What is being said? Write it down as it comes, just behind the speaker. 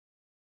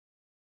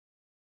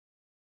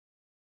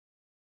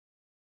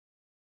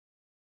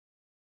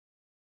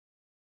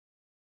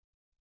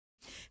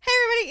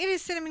it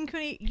is Cinnamon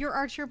Cooney, your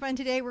Art Sherpa, and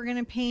today we're going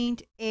to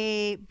paint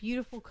a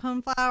beautiful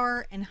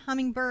coneflower and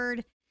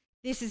hummingbird.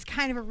 This is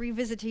kind of a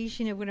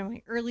revisitation of one of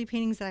my early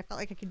paintings that I felt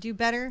like I could do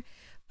better,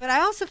 but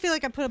I also feel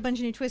like I put a bunch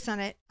of new twists on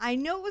it. I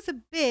know it was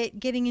a bit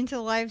getting into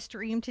the live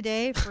stream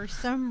today. For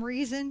some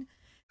reason,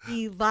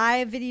 the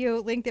live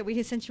video link that we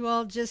had sent you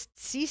all just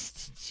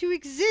ceased to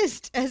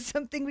exist as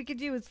something we could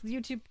do. It's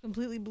YouTube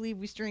completely believed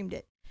we streamed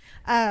it.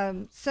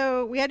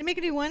 So we had to make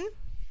a new one.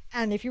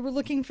 And if you were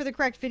looking for the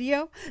correct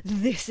video,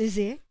 this is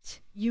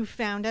it. You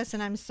found us,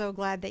 and I'm so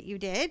glad that you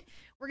did.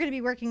 We're going to be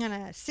working on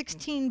a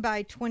 16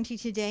 by 20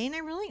 today, and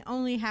I really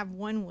only have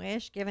one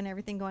wish, given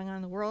everything going on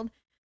in the world,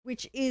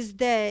 which is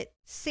that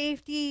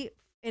safety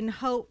and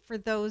hope for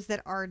those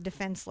that are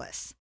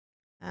defenseless.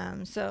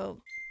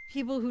 So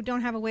people who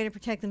don't have a way to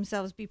protect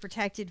themselves be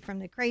protected from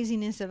the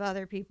craziness of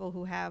other people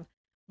who have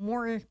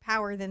more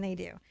power than they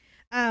do.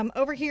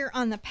 Over here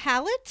on the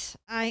palette,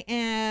 I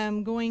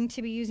am going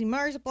to be using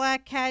Mars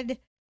Black, Cad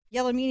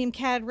Yellow Medium,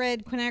 Cad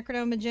Red,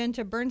 Quinacridone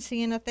Magenta, Burnt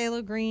Sienna,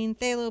 Phthalo Green,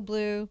 Phthalo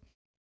Blue,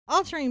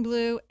 Ultramarine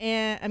Blue,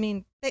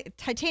 and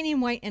Titanium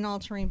White and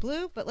Ultramarine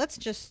Blue. But let's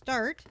just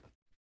start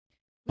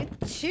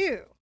with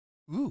two.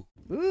 Ooh.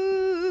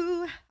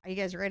 Ooh. Are you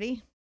guys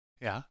ready?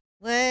 Yeah.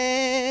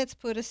 Let's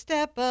put a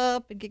step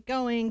up and get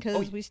going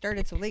because we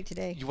started so late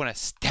today. You want to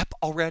step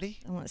already?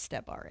 I want to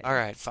step already. All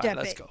right, fine.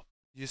 Let's go.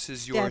 This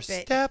is your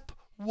step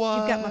one.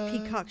 You've got my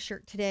peacock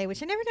shirt today,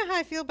 which I never know how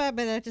I feel about,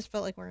 but I just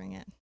felt like wearing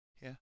it.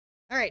 Yeah.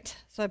 All right.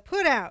 So I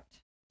put out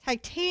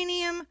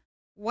Titanium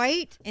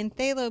White and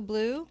Phthalo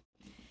Blue,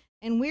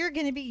 and we're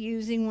going to be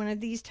using one of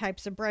these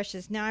types of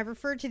brushes. Now, I've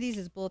referred to these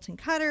as bulletin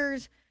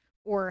cutters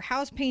or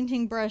house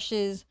painting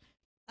brushes.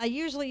 I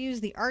usually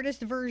use the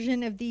artist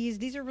version of these.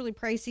 These are really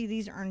pricey.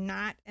 These are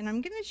not. And I'm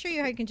going to show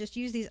you how you can just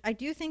use these. I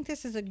do think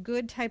this is a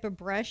good type of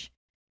brush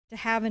to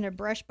have in a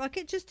brush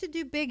bucket just to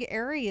do big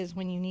areas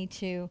when you need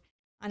to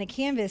on a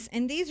canvas.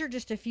 And these are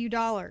just a few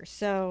dollars.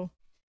 So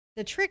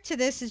the trick to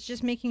this is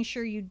just making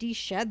sure you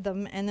de-shed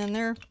them, and then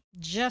they're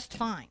just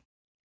fine.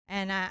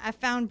 And I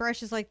found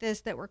brushes like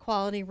this that were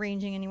quality,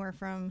 ranging anywhere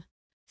from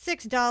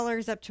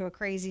 $6 up to a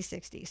crazy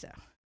 60. So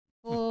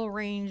full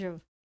range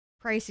of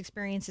price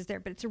experiences there,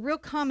 but it's a real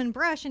common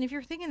brush. And if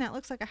you're thinking that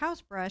looks like a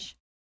house brush,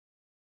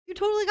 you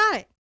totally got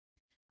it.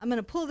 I'm going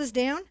to pull this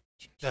down.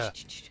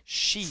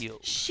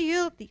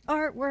 Shield the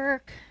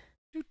artwork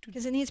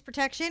because it needs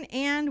protection,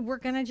 and we're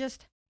going to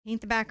just paint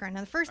the background.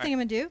 Now, the first thing I'm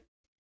going to do,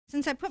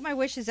 since I put my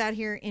wishes out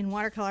here in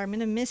watercolor, I'm going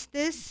to mist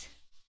this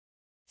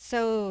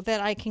so that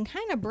I can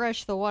kind of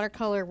brush the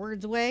watercolor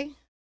words away.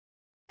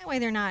 That way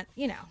they're not,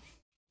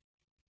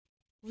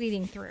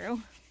 bleeding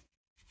through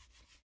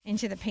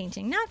into the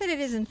painting. Not that it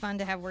isn't fun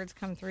to have words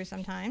come through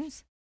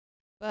sometimes,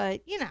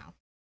 but,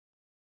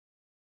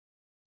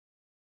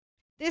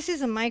 This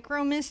is a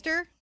micro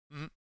mister,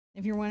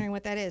 if you're wondering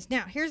what that is.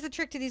 Now, here's the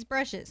trick to these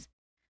brushes.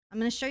 I'm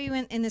going to show you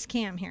in this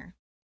cam here.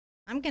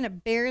 I'm going to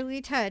barely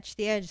touch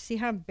the edge. See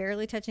how I'm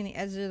barely touching the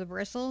edges of the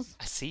bristles?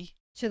 I see.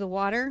 To the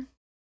water.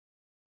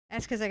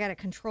 That's because I got to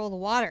control the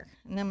water.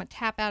 And then I'm going to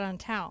tap out on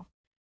towel.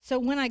 So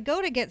when I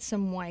go to get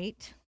some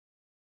white,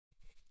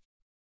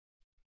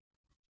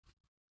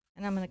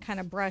 and I'm going to kind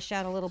of brush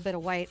out a little bit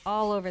of white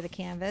all over the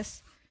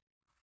canvas.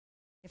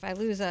 If I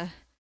lose a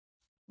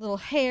little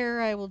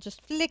hair, I will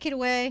just flick it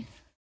away,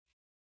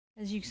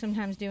 as you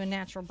sometimes do in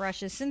natural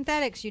brushes.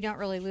 Synthetics, you don't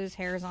really lose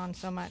hairs on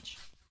so much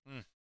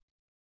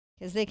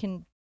because they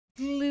can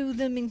glue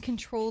them and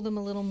control them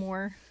a little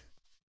more.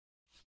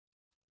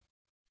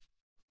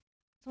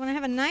 So when I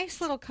have a nice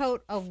little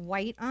coat of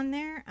white on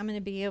there, I'm going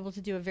to be able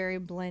to do a very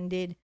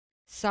blended,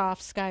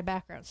 soft sky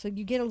background. So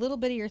you get a little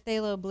bit of your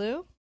phthalo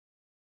blue.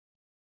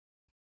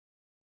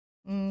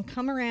 And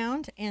come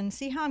around and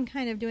see how I'm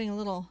kind of doing a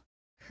little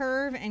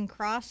curve and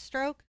cross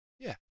stroke?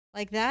 Yeah.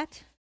 Like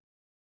that.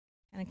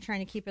 And I'm trying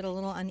to keep it a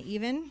little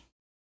uneven.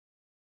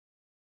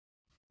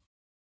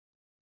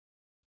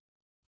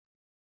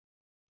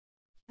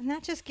 And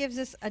that just gives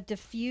us a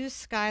diffuse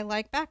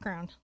sky-like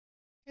background.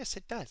 Yes,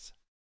 it does.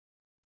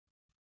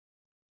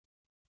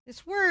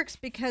 This works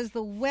because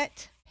the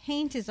wet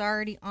paint is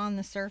already on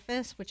the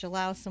surface, which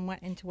allows some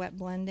wet into wet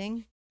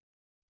blending.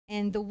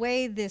 And the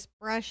way this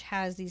brush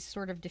has these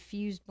sort of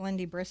diffused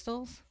blendy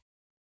bristles,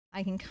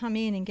 I can come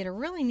in and get a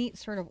really neat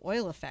sort of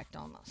oil effect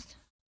almost.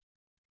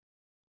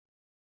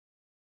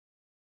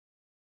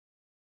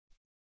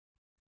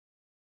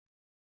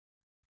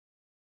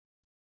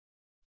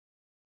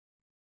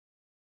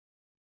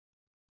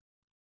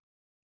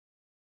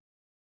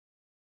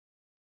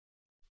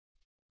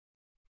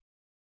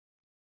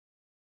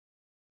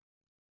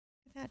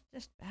 That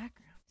just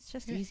background. It's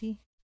just easy.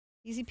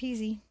 Easy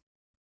peasy.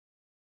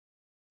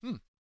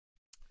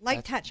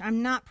 Light touch.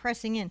 I'm not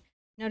pressing in.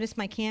 Notice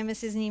my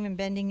canvas isn't even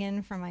bending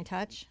in from my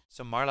touch.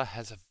 So Marla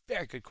has a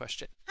very good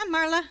question. Hi,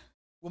 Marla.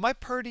 Will my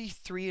Purdy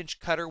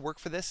 3-inch cutter work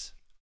for this?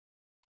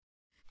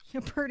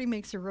 Your Purdy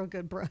makes a real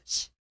good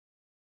brush.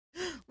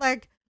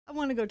 Like, I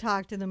want to go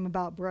talk to them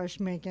about brush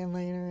making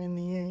later in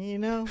the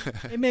year,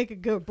 They make a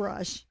good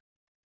brush.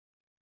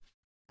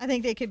 I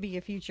think they could be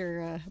a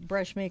future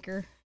brush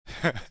maker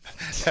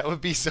That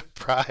would be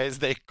surprise.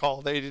 They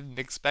didn't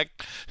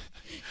expect.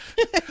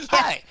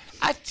 Yeah.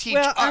 I teach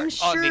Well, I'm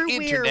art on sure the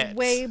we're internet.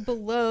 way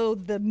below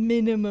the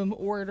minimum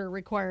order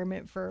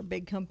requirement for a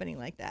big company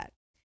like that.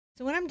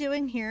 So what I'm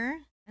doing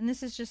here, and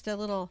this is just a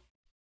little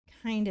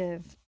kind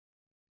of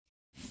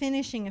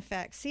finishing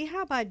effect. See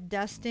how by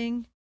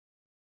dusting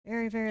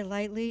very, very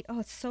lightly, oh,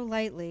 it's so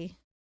lightly.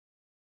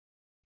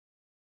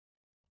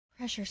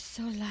 Pressure's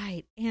so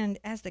light. And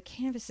as the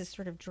canvas is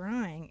sort of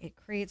drying, it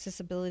creates this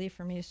ability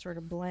for me to sort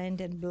of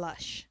blend and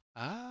blush.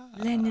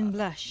 Blend and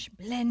blush,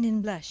 blend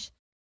and blush.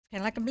 It's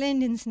kind of like a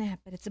blend and snap,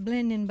 but it's a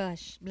blend and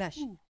blush.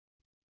 Ooh.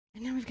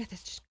 And now we've got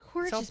this just all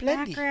gorgeous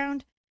blendy.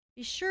 background.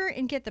 Be sure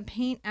and get the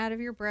paint out of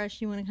your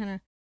brush. You want to kind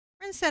of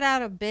rinse that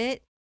out a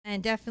bit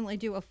and definitely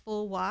do a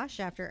full wash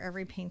after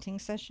every painting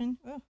session.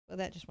 Oh, well,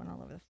 that just went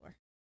all over the floor.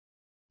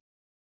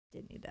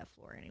 Didn't need that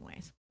floor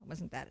anyways. I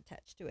wasn't that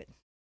attached to it.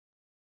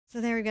 So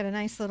there we got a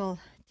nice little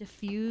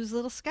diffuse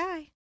little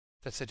sky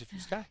That's a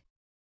diffuse sky.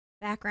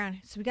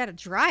 background. So we got to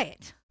dry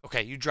it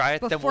Okay, you dry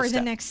it, then before we'll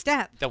the next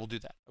step. Then we'll do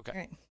that. Okay. All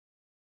right.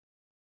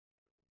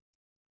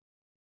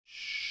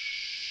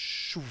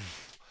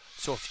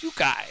 So if you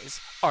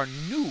guys are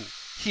new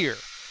here,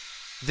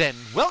 then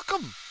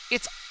welcome.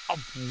 It's a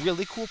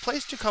really cool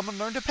place to come and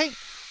learn to paint.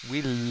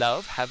 We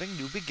love having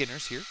new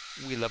beginners here.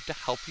 We love to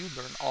help you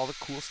learn all the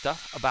cool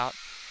stuff about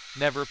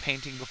never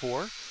painting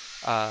before,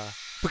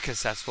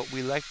 because that's what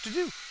we like to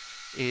do,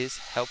 is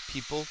help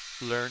people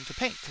learn to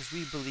paint, because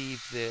we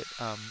believe that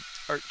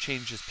art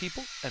changes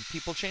people and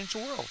people change the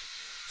world.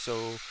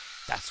 So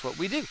that's what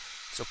we do.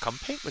 So come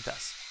paint with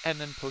us, and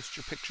then post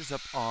your pictures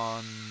up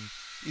on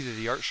either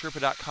the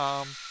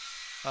artsherpa.com,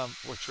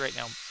 which right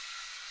now,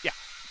 yeah,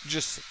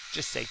 just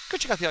say, go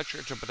check out the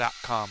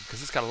artsherpa.com,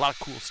 because it's got a lot of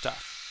cool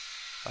stuff.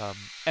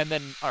 And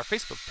then our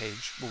Facebook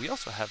page, well, we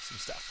also have some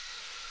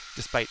stuff,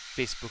 despite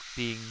Facebook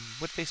being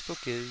what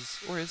Facebook is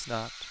or is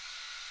not.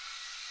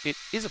 It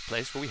is a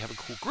place where we have a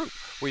cool group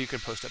where you can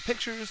post up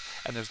pictures,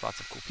 and there's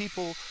lots of cool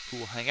people who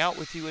will hang out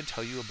with you and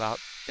tell you about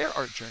their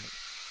art journey.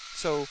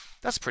 So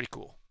that's pretty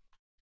cool.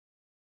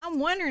 I'm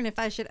wondering if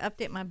I should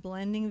update my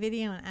blending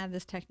video and add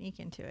this technique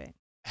into it.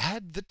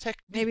 Add the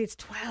technique. Maybe it's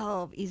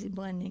 12 easy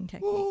blending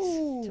techniques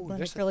Ooh, to blend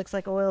there's acrylics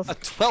like oils. A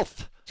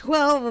 12th.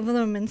 12 of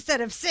them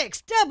instead of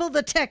 6. Double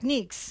the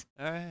techniques.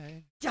 All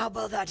right.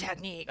 Double the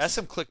techniques. That's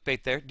some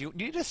clickbait there. Do you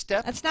need a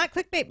step? That's not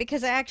clickbait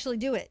because I actually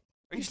do it.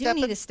 Are you I do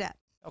stepping? need a step.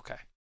 Okay.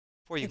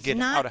 Before you It's get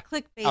not out of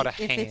clickbait of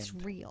if it's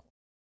hand. real.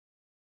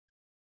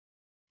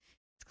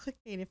 It's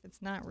clickbait if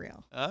it's not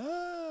real.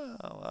 Oh,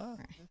 well.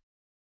 Right.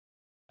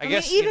 I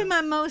guess mean, even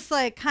my most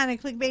like kind of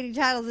clickbaity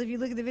titles, if you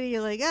look at the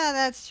video, like, oh,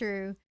 that's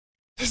true.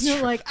 It's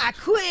not like I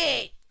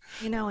quit,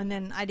 and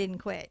then I didn't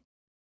quit.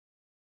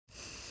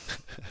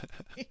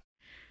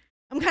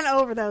 I'm kind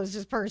of over those,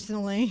 just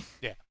personally.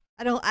 Yeah.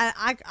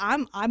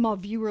 I'm a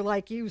viewer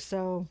like you,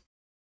 so.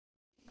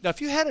 Now, if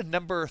you had a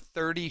number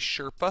 30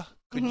 Sherpa,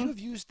 could you have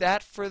used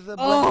that for the Oh,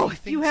 blending if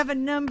things? you have a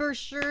number,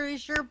 sure,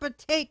 but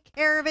take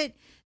care of it.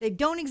 They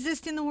don't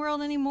exist in the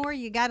world anymore.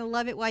 You got to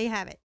love it while you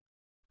have it.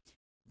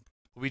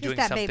 We'll be Just doing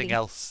that, something baby.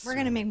 else. We're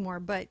going to make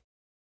more, but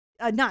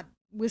not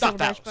with Not silver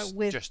brush, those, but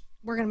with, just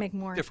we're going to make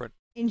more. different.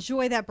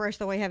 Enjoy that brush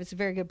the way you have. It's a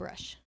very good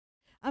brush.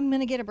 I'm going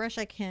to get a brush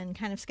I can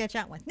kind of sketch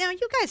out with. Now,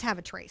 you guys have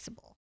a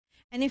traceable.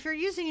 And if you're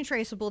using a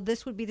traceable,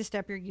 this would be the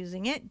step you're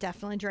using it.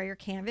 Definitely dry your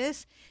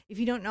canvas. If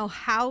you don't know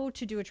how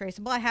to do a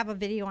traceable, I have a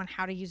video on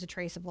how to use a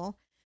traceable.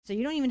 So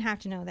you don't even have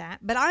to know that.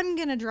 But I'm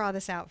going to draw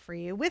this out for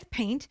you with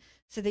paint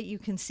so that you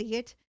can see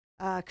it.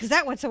 Because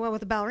that went so well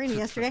with the ballerina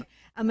yesterday.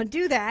 I'm going to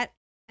do that.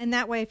 And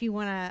that way, if you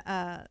want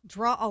to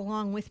draw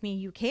along with me,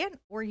 you can,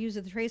 or use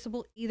the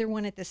traceable, either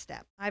one at this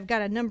step. I've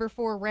got a number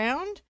 4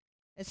 round.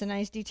 It's a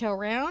nice detail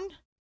round.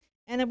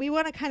 And we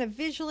want to kind of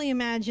visually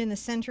imagine the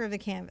center of the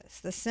canvas,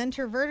 the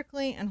center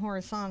vertically and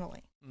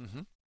horizontally.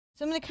 Mm-hmm.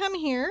 So I'm going to come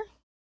here.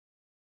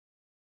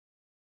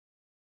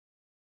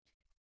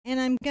 And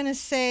I'm going to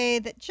say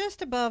that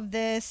just above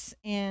this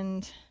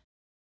and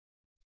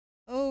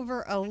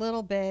over a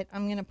little bit,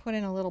 I'm going to put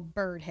in a little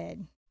bird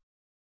head.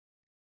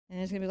 And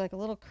there's going to be like a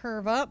little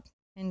curve up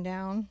and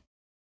down.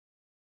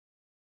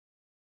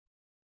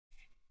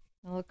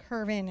 A little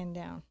curve in and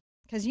down.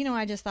 Because,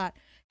 I just thought,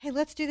 hey,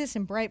 let's do this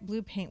in bright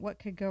blue paint. What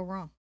could go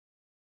wrong?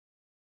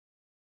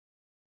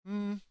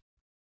 I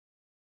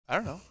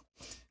don't know.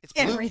 It's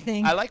blue.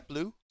 Everything. I like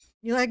blue.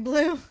 You like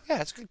blue? Yeah,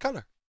 it's a good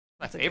color.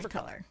 My That's a favorite good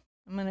color.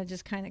 I'm going to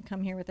just kind of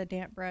come here with a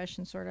damp brush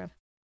and sort of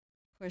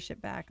push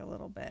it back a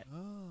little bit.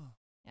 Oh.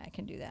 Yeah, I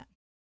can do that.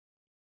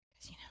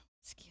 Because,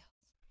 skills.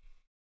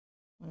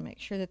 I want to make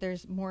sure that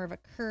there's more of a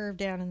curve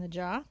down in the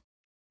jaw.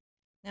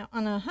 Now,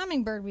 on a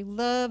hummingbird, we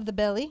love the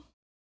belly.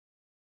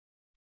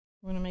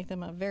 We're going to make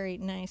them a very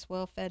nice,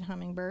 well-fed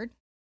hummingbird.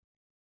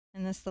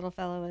 And this little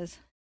fellow is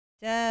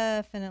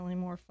definitely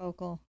more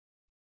focal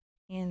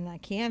in the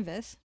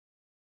canvas.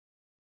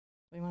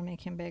 We want to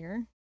make him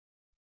bigger.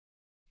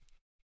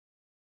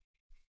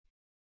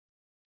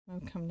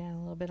 We'll come down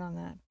a little bit on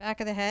the back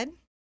of the head.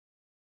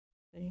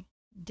 See,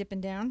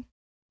 dipping down.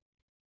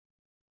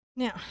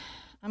 Now,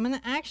 I'm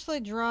gonna actually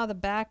draw the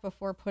back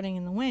before putting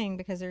in the wing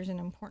because there's an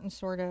important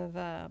sort of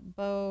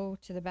bow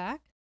to the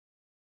back.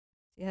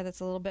 See how that's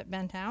a little bit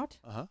bent out?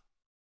 Uh-huh.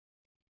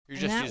 You're And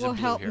just that using will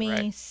blue help here, me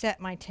right? set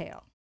my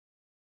tail.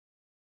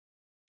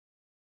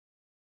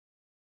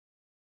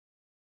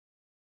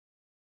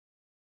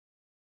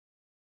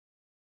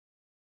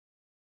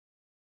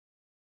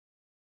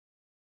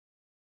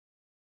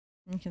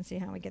 You can see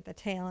how we get the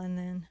tail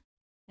and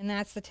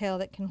that's the tail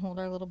that can hold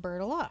our little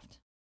bird aloft.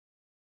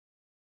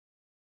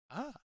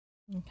 Ah.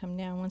 And come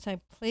down. Once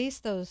I place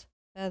those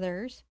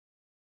feathers,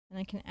 then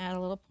I can add a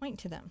little point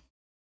to them.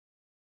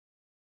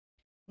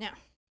 Now,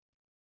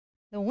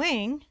 the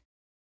wing,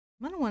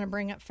 I'm going to want to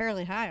bring up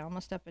fairly high,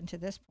 almost up into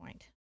this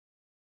point.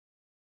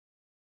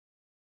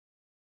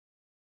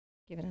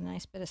 Give it a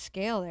nice bit of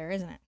scale there,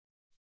 isn't it?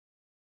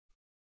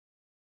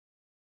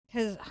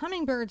 Because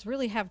hummingbirds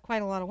really have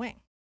quite a lot of wing.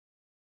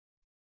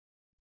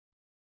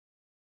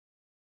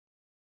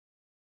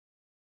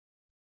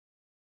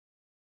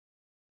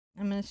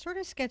 I'm going to sort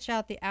of sketch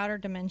out the outer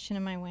dimension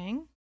of my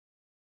wing.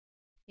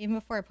 Even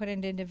before I put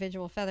in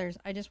individual feathers,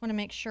 I just want to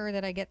make sure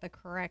that I get the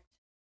correct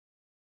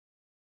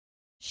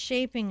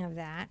shaping of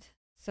that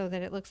so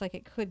that it looks like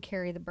it could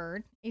carry the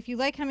bird. If you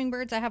like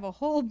hummingbirds, I have a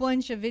whole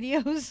bunch of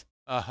videos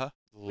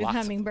with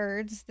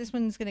hummingbirds. This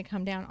one's going to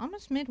come down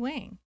almost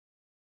mid-wing.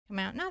 Come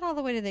out, not all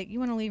the way to the, you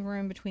want to leave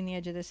room between the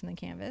edge of this and the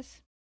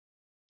canvas.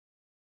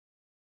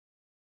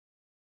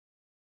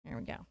 There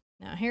we go.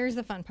 Now here's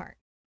the fun part.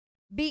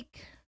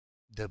 Beak.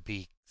 The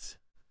beaks.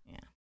 Yeah.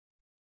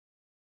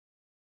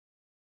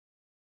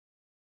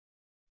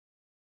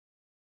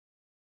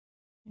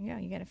 There you go.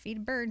 You got to feed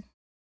a bird.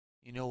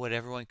 You know what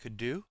everyone could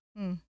do?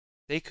 Hmm.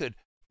 They could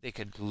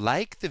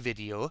like the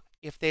video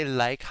if they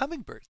like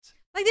hummingbirds.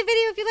 Like the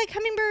video if you like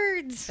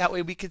hummingbirds. That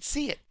way we could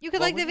see it. You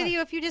could like the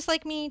video if you just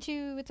like me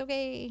too. It's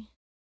okay.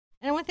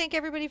 And I want to thank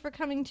everybody for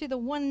coming to the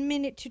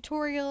 1-minute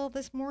tutorial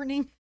this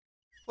morning.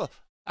 Well,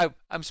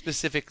 I'm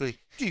specifically,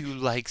 do you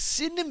like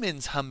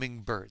Cinnamon's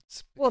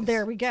hummingbirds? Well,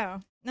 there we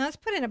go. Now let's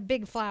put in a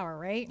big flower,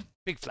 right?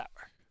 Big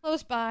flower.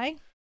 Close by.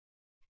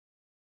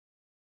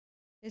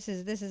 This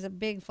is a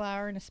big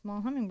flower and a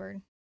small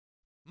hummingbird.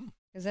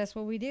 Because that's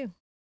what we do.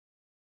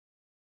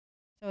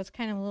 So it's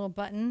kind of a little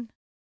button.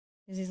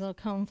 There's these little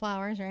cone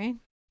flowers, right?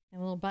 And a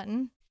little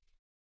button.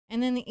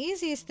 And then the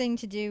easiest thing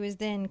to do is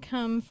then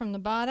come from the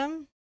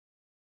bottom.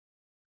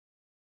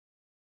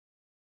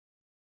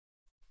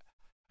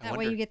 That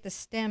way you get the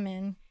stem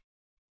in.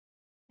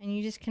 And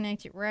you just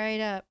connect it right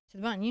up to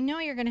the button. You know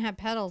you're going to have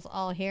petals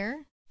all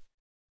here.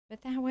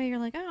 But that way you're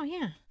like, oh,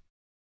 yeah.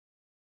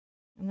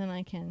 And then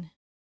I can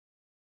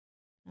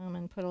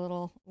and put a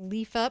little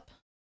leaf up.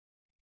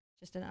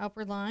 Just an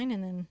upward line,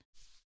 and then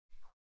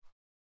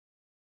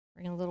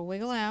bring a little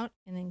wiggle out,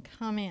 and then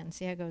come in.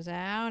 See how it goes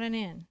out and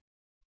in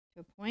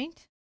to a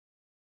point.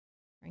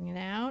 Bring it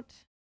out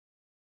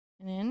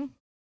and in.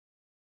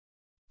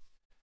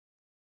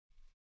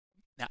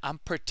 Now, I'm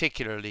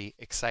particularly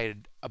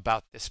excited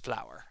about this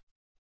flower.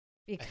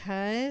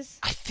 Because?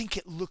 I think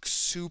it looks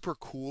super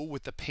cool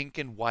with the pink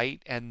and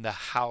white and the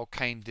how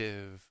kind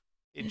of,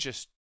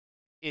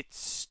 it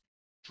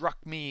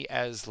struck me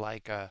as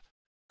like a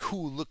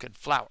cool looking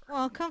flower.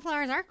 Well, cone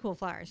flowers are cool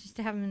flowers, just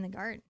to have them in the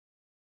garden.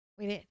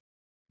 We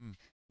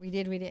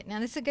did. We did. Now,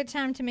 this is a good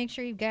time to make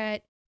sure you've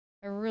got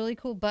a really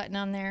cool button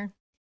on there.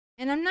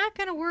 And I'm not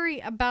going to worry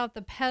about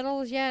the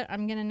petals yet.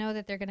 I'm going to know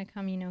that they're going to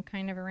come,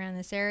 kind of around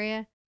this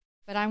area.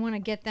 But I want to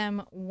get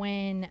them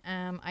when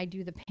I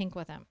do the pink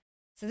with them.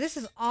 So this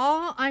is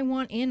all I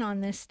want in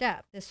on this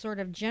step, this sort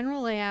of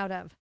general layout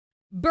of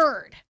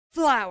bird,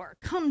 flower,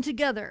 come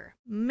together,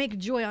 make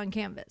joy on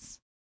canvas.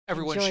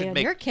 Everyone Joy should on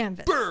make your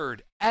canvas.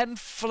 bird and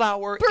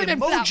flower Bird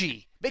and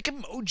emoji. Make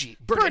emoji.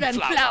 Bird and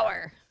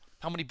flower.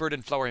 How many bird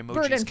and flower emojis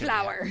Bird and can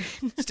flower. we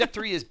have? Step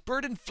 3 is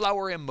bird and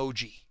flower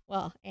emoji.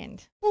 Well,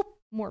 and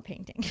more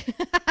painting.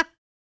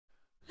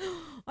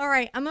 All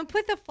right, I'm going to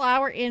put the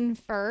flower in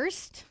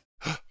first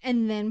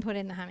and then put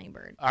in the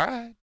hummingbird. All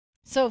right.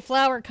 So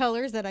flower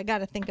colors that I got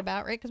to think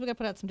about, right? Because we got to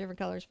put out some different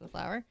colors for the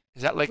flower.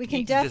 Is that like we can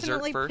eating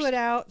definitely dessert first? put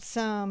out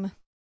some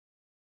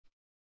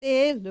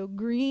phthalo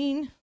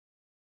green.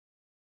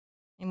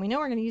 And we know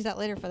we're going to use that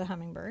later for the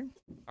hummingbird.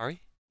 Are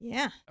we?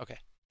 Yeah. Okay.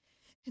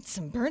 It's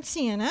some burnt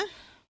sienna.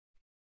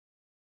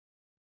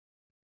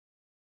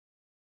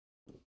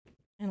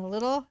 And a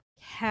little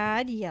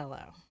cad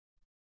yellow.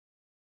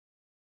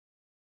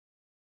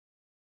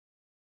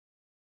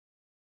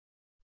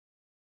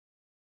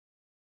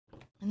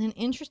 And then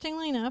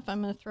interestingly enough,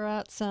 I'm going to throw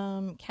out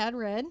some cad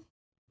red.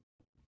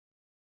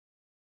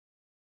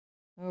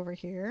 Over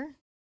here.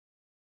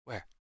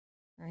 Where?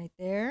 Right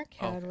there,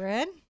 cad Okay.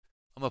 red.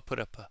 I'm going to put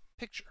up a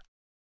picture.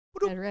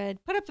 Cad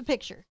red. Put up the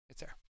picture. It's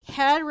there.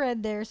 Cad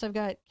red there. So I've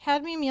got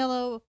cadmium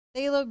yellow,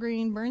 phthalo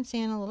green, burnt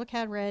sienna, a little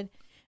cad red.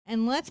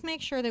 And let's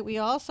make sure that we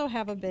also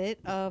have a bit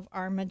of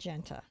our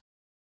magenta.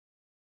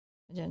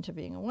 Magenta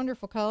being a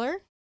wonderful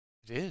color.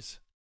 It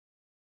is.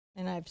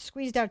 And I've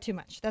squeezed out too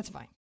much. That's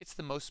fine. It's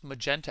the most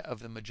magenta of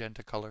the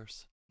magenta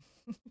colors.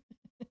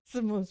 It's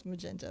the most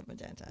magenta of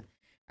magenta.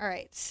 All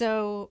right,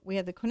 so we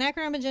have the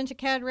quinacridone, magenta,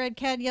 cad red,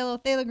 cad yellow,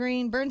 phthalo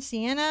green, burnt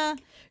sienna.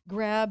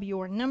 Grab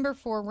your number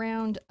 4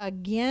 round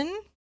again.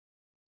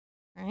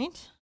 All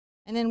right,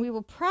 and then we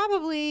will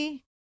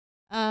probably,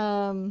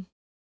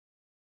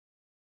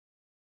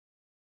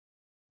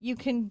 you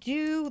can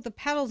do the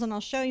petals, and I'll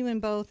show you in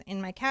both in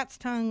my cat's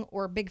tongue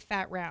or big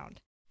fat round.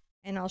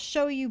 And I'll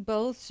show you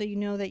both so you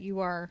know that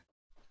you are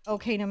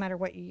okay no matter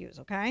what you use,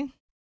 okay?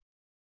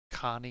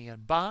 Connie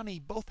and Bonnie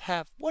both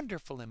have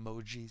wonderful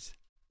emojis.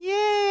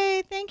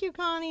 Yay! Thank you,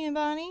 Connie and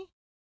Bonnie.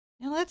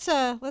 Now let's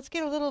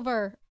get a little of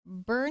our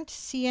burnt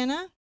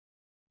sienna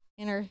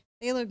and our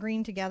phthalo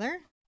green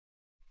together.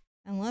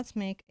 And let's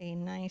make a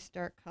nice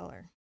dark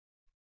color.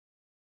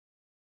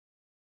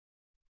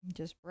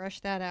 Just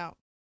brush that out.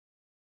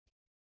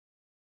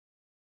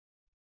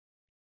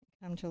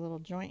 Come to a little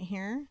joint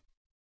here.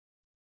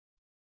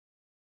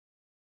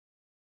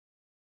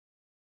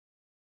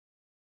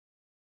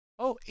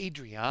 Oh,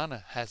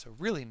 Adriana has a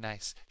really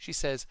nice. She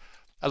says,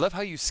 I love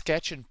how you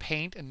sketch and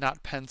paint and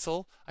not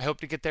pencil. I hope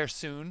to get there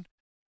soon.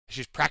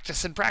 She's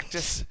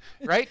practice,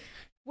 right?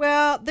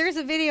 Well, there's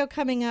a video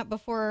coming up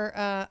before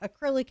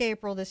Acrylic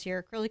April this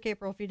year. Acrylic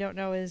April, if you don't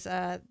know, is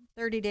a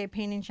 30-day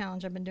painting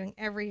challenge I've been doing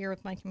every year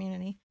with my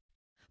community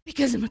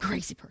because I'm a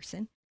crazy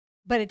person.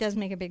 But it does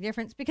make a big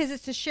difference because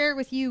it's to share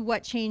with you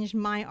what changed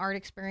my art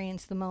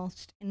experience the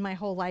most in my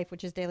whole life,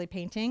 which is daily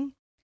painting.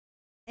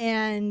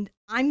 And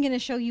I'm going to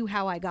show you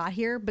how I got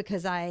here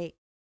because I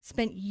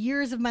spent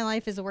years of my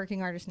life as a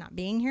working artist not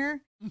being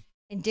here.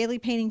 And daily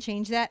painting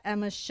changed that. I'm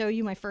going to show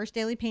you my first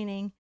daily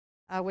painting,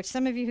 which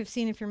some of you have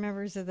seen if you're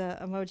members of the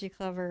Emoji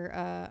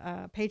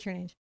Clever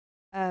patronage,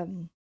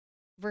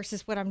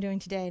 versus what I'm doing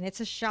today. And it's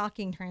a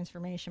shocking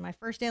transformation. My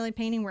first daily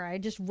painting where I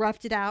just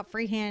roughed it out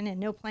freehand and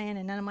no plan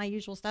and none of my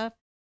usual stuff.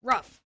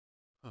 Rough.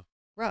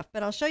 Rough.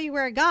 But I'll show you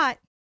where I got,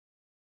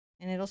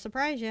 and it'll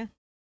surprise you.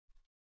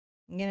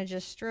 I'm going to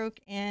just stroke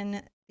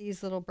in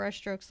these little brush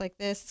strokes like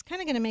this. It's kind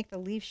of going to make the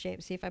leaf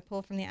shape. See if I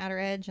pull from the outer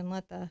edge and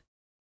let the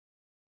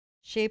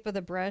shape of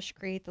the brush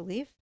create the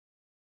leaf.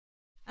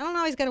 I don't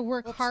always got to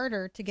work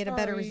harder to get a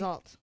better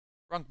result.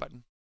 Wrong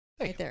button.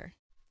 Right there.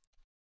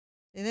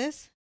 See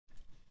this?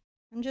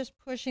 I'm just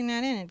pushing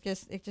that in.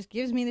 It just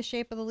gives me the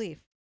shape of the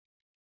leaf.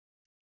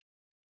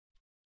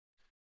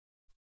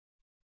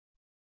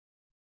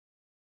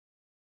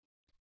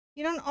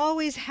 You don't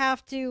always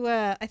have to,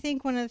 I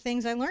think one of the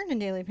things I learned in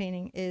daily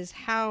painting is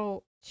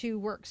how to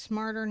work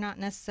smarter, not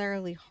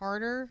necessarily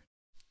harder,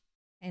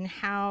 and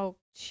how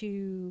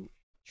to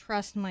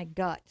trust my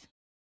gut.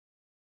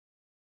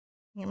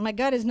 My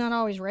gut is not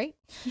always right.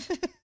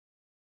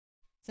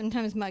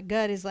 Sometimes my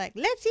gut is like,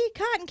 let's eat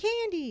cotton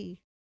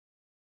candy.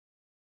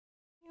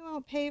 You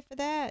won't pay for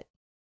that.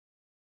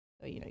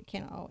 So, you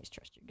can't always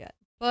trust your gut.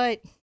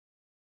 But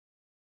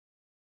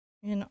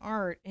in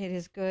art, it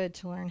is good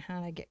to learn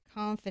how to get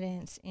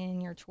confidence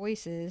in your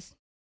choices.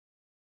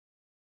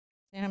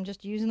 And I'm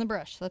just using the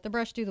brush. Let the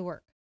brush do the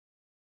work.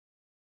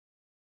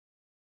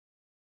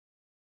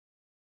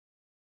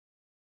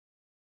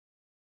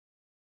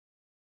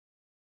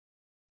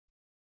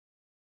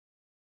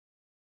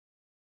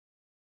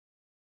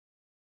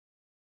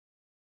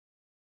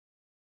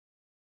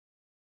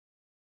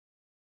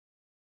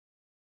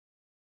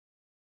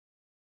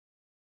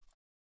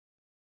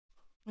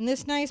 And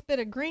this nice bit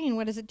of green,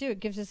 what does it do? It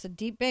gives us a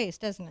deep base,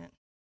 doesn't it?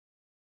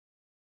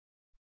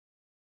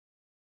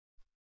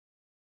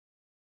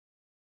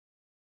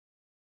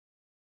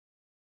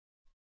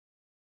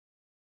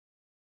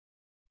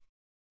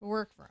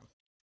 Work from.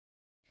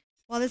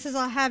 While this is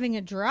all having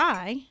a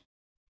dry,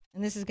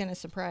 and this is going to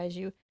surprise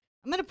you,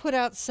 I'm going to put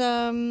out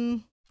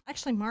some,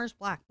 actually Mars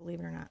Black, believe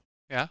it or not.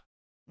 Yeah?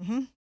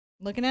 Mm-hmm.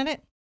 Looking at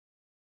it?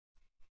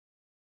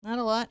 Not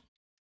a lot.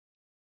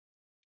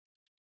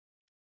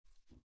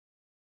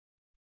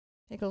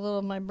 Take a little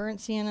of my burnt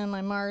sienna and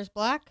my Mars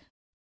Black.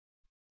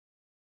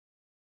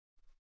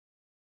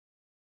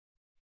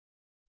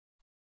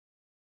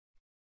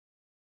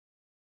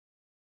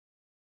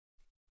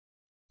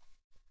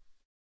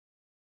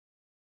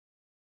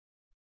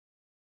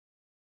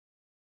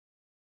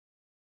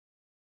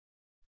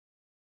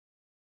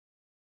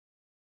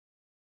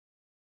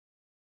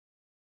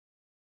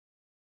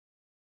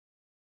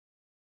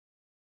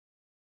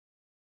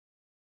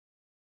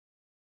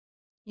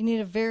 You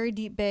need a very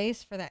deep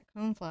base for that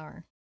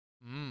coneflower.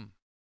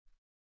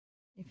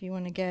 If you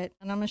want to get,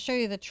 and I'm going to show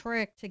you the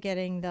trick to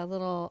getting the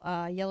little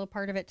yellow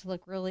part of it to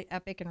look really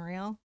epic and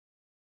real.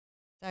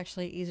 It's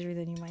actually easier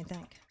than you might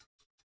think.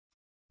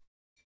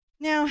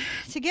 Now,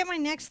 to get my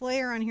next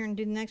layer on here and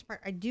do the next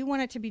part, I do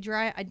want it to be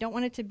dry. I don't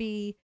want it to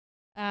be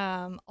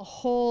a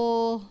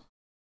whole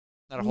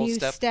Not a whole new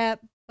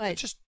step, but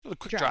just a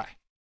quick dry.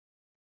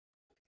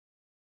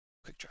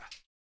 Quick dry.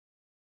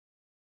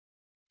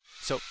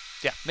 So,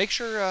 yeah, make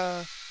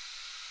sure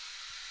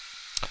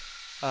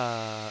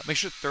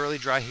thoroughly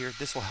dry here.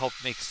 This will help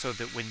make so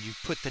that when you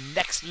put the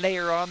next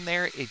layer on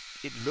there, it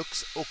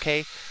looks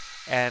okay.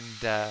 And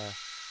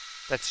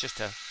that's just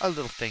a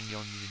little thing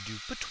you'll need to do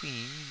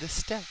between the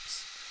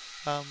steps.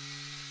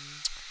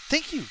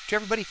 thank you to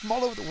everybody from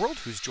all over the world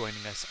who's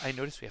joining us. I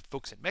noticed we have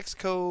folks in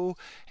Mexico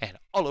and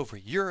all over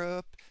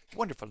Europe.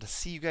 Wonderful to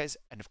see you guys.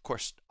 And of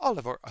course, all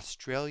of our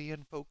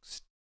Australian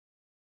folks.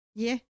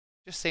 Yeah.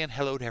 Just saying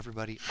hello to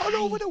everybody Hi.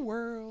 all over the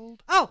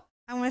world. Oh,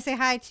 I want to say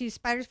hi to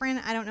Spider's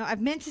friend. I don't know. I've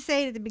meant to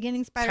say it at the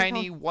beginning, Spider.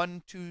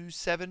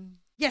 Tiny127.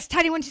 Yes,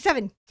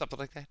 Tiny127. Something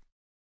like that.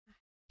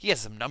 He has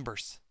some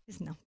numbers.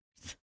 His numbers.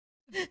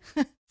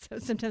 So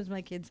sometimes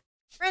my kids'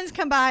 friends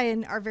come by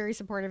and are very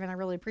supportive, and I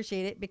really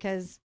appreciate it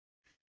because,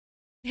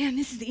 man,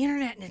 this is the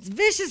internet and it's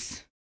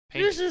vicious.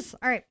 Paint. Vicious.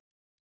 All right.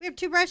 We have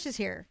 2 brushes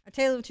here, a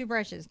tale of 2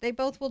 brushes. They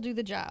both will do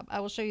the job. I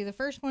will show you the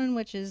first one,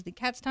 which is the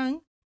cat's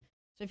tongue.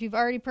 So if you've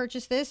already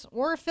purchased this,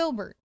 or a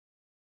filbert,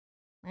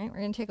 right, we're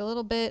going to take a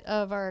little bit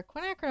of our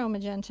quinacridone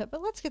magenta,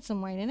 but let's get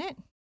some white in it.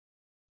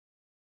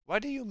 Why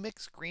do you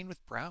mix green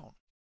with brown?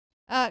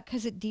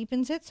 Because it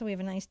deepens it, so we have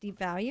a nice deep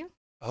value.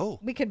 Oh.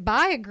 We could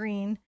buy a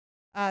green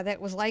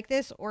that was like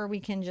this, or we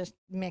can just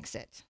mix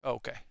it.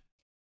 Okay.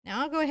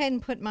 Now I'll go ahead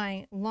and put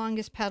my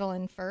longest petal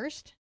in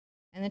first.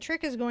 And the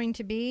trick is going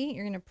to be,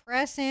 you're going to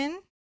press in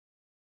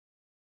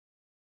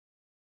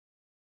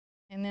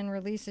and then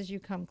release as you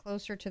come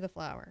closer to the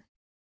flower.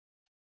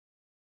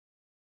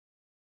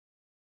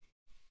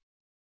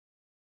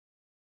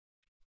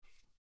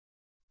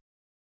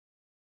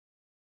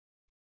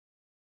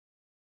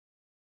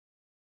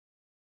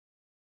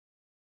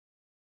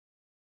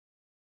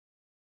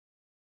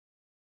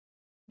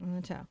 On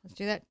the top. Let's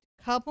do that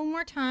a couple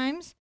more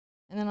times,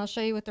 and then I'll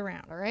show you with the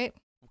round, all right?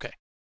 Okay.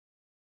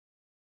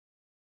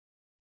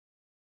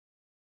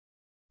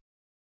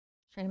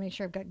 Trying to make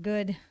sure I've got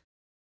good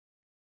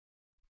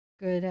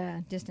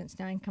distance.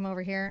 Now I can come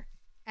over here.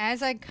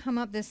 As I come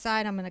up this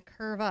side, I'm going to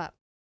curve up.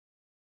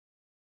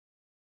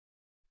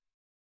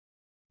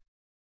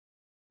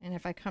 And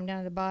if I come down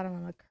to the bottom,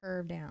 I'm going to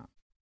curve down.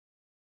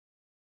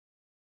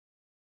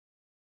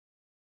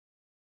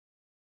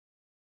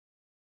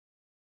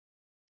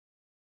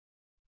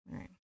 All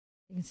right.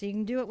 You can see you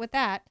can do it with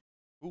that.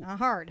 Ooh. Not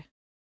hard.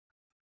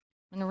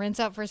 I'm going to rinse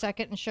out for a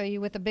second and show you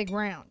with a big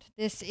round.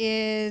 This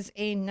is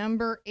a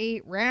number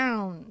 8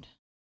 round.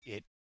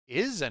 It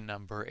is a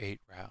number 8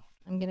 round.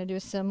 I'm going to do a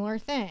similar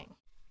thing.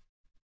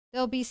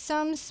 There'll be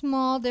some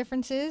small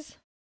differences.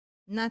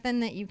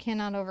 Nothing that you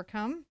cannot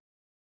overcome.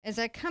 As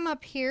I come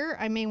up here,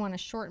 I may want to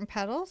shorten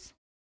petals.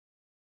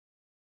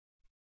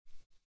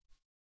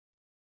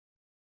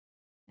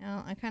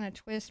 Now, I kind of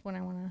twist when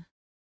I want to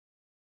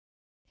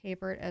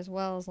taper it as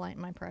well as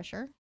lighten my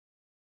pressure.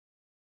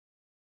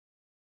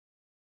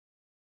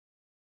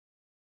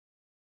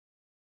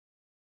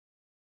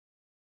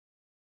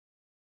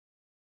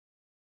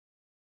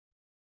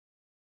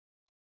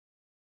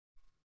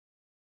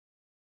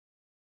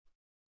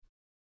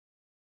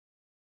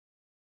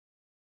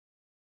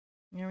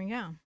 There we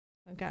go.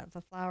 I've got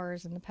the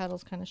flowers and the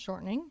petals kind of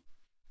shortening.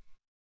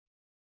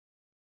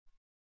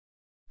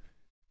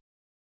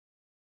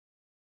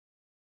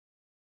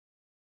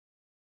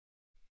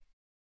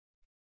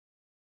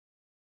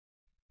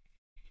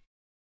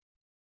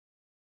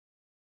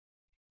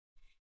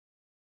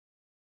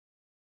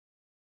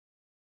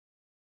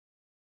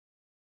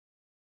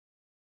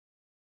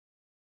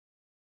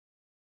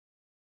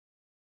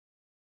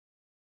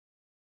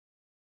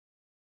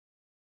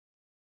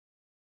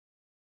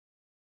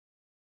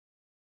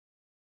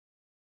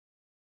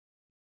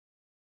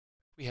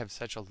 We have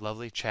such a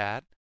lovely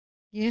chat.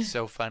 Yeah. It's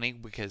so funny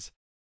because,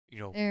 you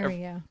know, There we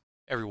go.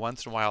 every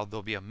once in a while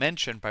there'll be a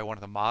mention by one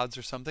of the mods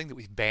or something that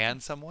we've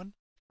banned someone.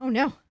 Oh,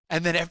 no.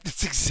 And then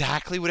it's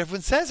exactly what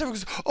everyone says. Everyone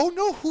goes, oh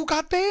no, who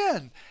got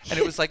banned? And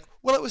it was like,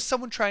 well, it was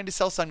someone trying to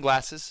sell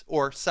sunglasses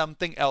or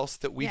something else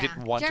that we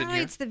didn't want in Generally,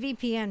 here. it's the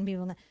VPN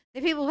people.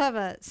 The people who have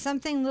a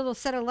something little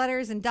set of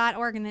letters and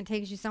 .org and that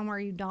takes you somewhere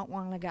you don't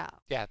want to go.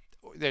 Yeah,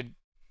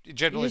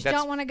 generally You just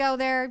don't want to go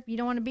there. You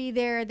don't want to be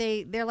there.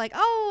 They're like,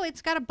 oh,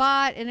 it's got a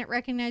bot and it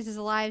recognizes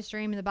a live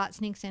stream and the bot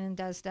sneaks in and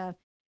does stuff.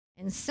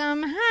 And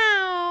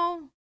somehow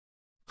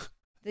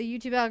the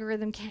YouTube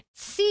algorithm can't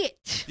see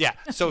it. Yeah,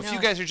 so if No. you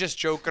guys are just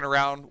joking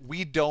around,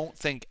 we don't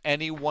think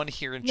anyone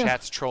here in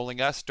chat's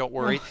trolling us. Don't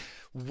worry.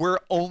 We're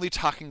only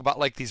talking about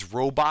like these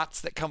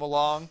robots that come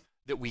along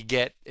that we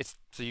get.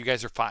 So you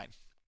guys are fine.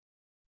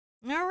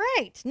 All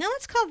right. Now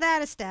let's call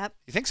that a step.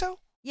 You think so?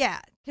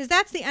 Yeah, because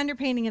that's the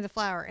underpainting of the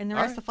flower, and the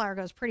All rest right. of the flower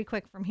goes pretty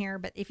quick from here.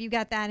 But if you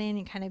got that in,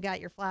 you kind of got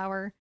your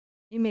flower.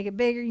 You make it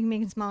bigger, you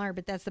make it smaller,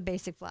 but that's the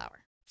basic flower.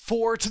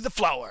 4 to the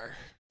flower.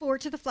 4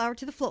 to the flower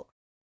to the floor.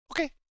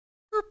 Okay.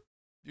 Boop.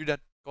 You're done.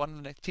 Go on to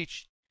the next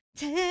teach.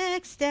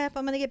 Next step,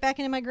 I'm going to get back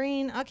into my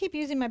green. I'll keep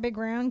using my big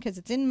round because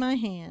it's in my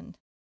hand.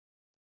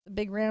 The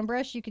big round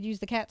brush, you could use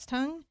the cat's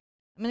tongue.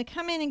 I'm going to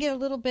come in and get a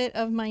little bit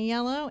of my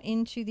yellow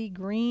into the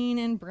green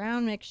and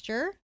brown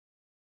mixture.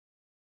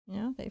 You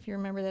know, if you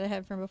remember that I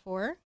had from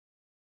before.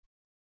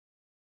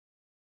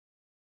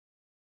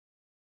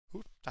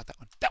 Ooh, not that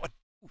one. That one.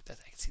 Ooh, that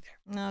I can see there.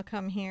 And I'll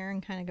come here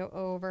and kind of go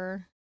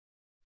over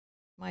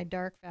my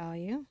dark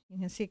value. You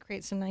can see it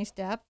creates some nice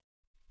depth.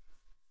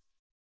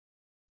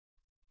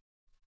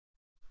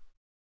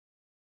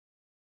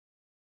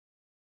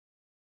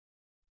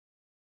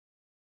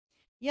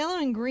 Yellow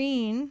and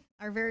green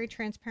are very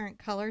transparent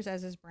colors,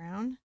 as is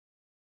brown.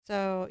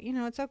 So, you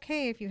know, it's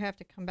okay if you have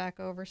to come back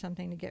over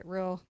something to get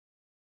real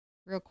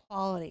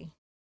quality.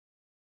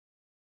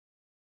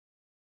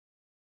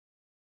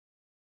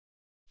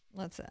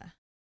 Let's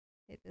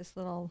hit this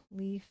little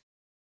leaf.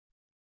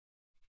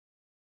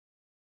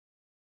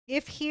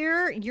 If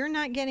here you're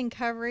not getting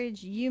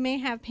coverage, you may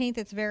have paint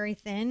that's very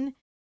thin.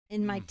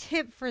 And my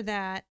tip for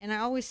that, and I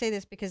always say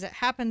this because it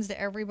happens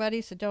to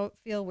everybody, so don't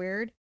feel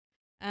weird,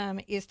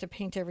 is to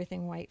paint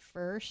everything white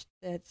first.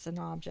 That's an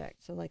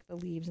object. So like the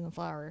leaves and the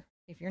flower.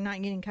 If you're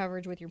not getting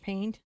coverage with your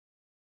paint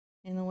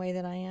in the way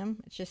that I am,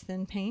 it's just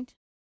thin paint.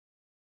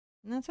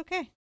 And that's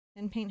okay.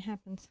 Thin paint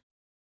happens.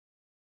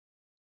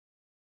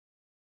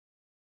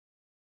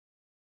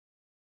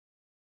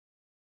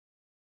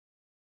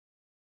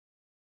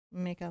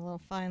 Make a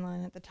little fine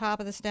line at the top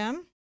of the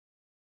stem.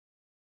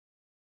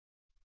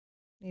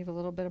 Leave a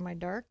little bit of my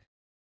dark.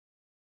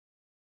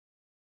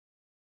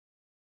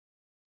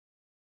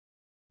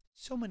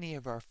 So many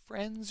of our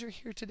friends are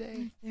here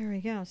today. There we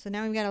go. So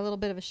now we've got a little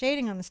bit of a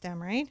shading on the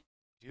stem, right?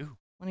 We do.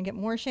 Want to get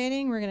more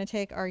shading? We're going to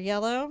take our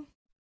yellow.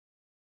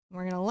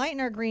 We're going to lighten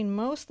our green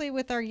mostly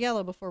with our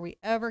yellow before we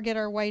ever get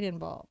our white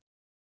involved.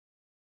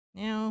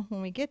 Now,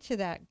 when we get to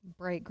that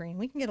bright green,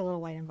 we can get a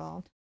little white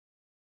involved.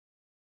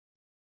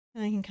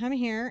 And I can come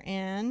here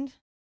and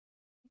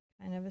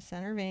kind of a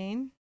center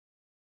vein.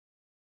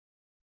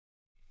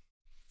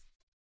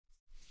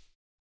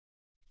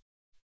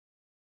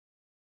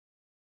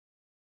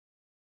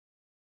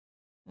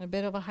 A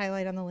bit of a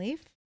highlight on the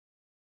leaf.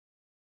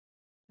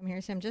 Come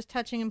here, so I'm just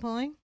touching and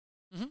pulling.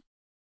 A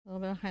little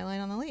bit of highlight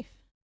on the leaf.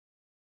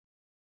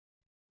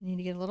 You need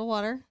to get a little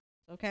water.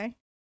 It's okay. I'm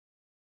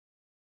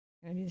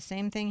going to do the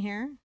same thing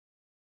here.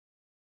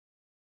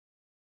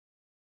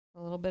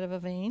 A little bit of a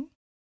vein.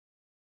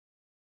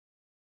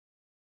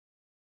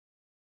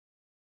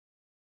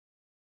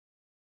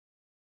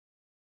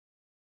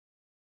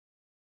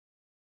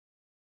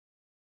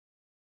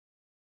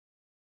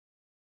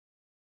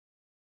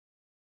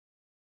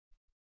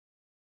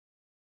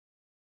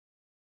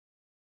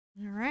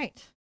 All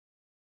right.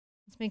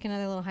 Let's make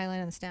another little highlight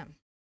on the stem.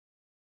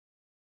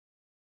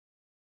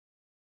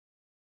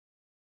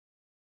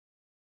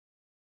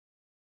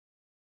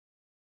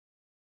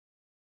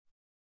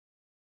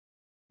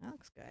 That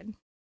looks good. Look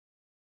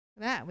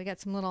at that. We got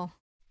some little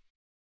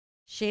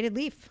shaded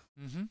leaf.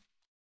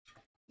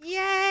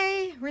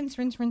 Yay! Rinse,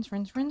 rinse, rinse,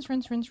 rinse, rinse,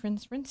 rinse, rinse,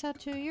 rinse, rinse out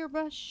to your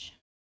brush.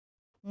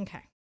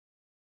 Okay.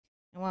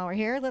 And while we're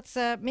here, let's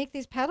make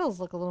these petals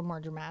look a little more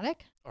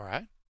dramatic. All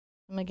right.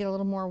 I'm going to get a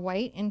little more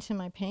white into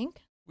my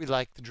pink. We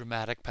like the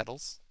dramatic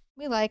petals.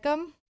 We like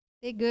them.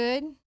 They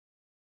good.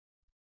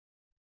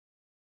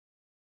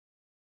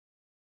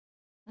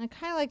 I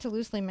kind of like to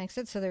loosely mix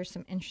it so there's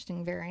some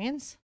interesting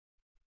variance.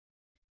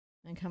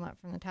 And come up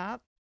from the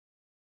top.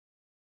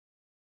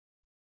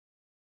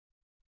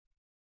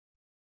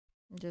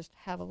 And just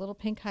have a little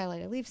pink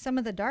highlight. I leave some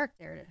of the dark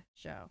there to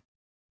show.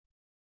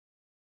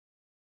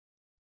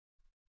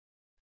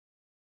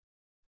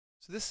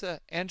 So this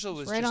Angela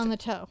was right just on the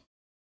toe.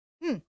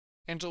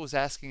 Angela was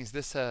asking, is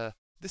this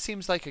this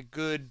seems like a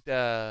good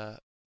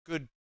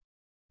good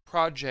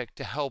project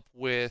to help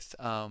with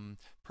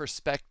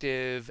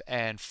perspective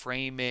and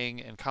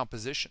framing and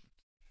composition,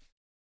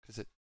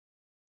 because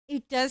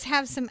it does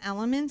have some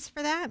elements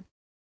for that.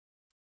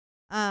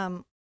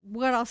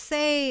 What I'll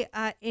say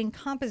in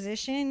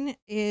composition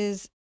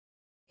is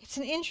it's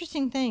an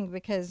interesting thing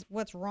because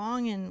what's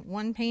wrong in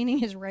one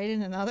painting is right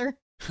in another.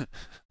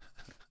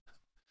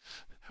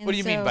 What do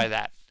you mean by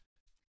that?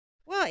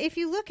 Well, if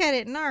you look at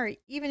it in art,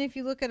 even if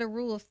you look at a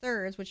rule of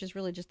thirds, which is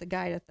really just the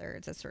guide of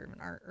thirds, that's sort of an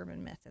art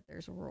urban myth that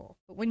there's a rule.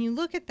 But when you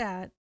look at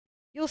that,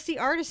 you'll see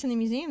artists in the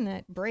museum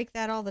that break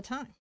that all the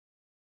time.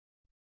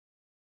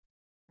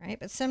 Right?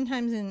 But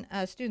sometimes in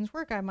students'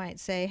 work, I might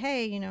say,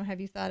 hey, you know,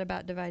 have you thought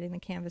about dividing the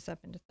canvas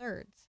up into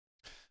thirds?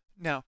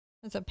 No.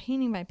 That's a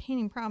painting by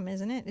painting problem,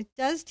 isn't it? It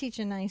does teach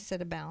a nice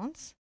set of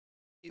balance.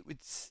 It would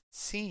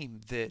seem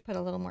that... Put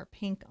a little more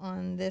pink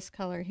on this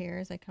color here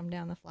as I come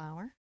down the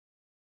flower.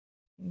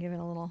 And give it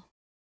a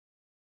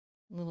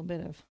little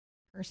bit of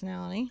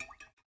personality.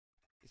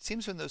 It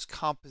seems when those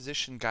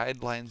composition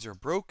guidelines are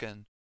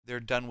broken, they're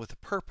done with a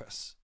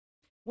purpose.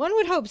 One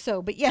would hope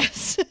so, but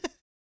yes.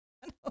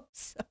 I hope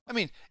so. I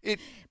mean,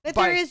 but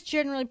there is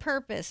generally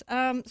purpose.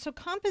 So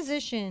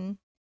composition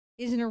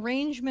is an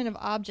arrangement of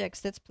objects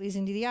that's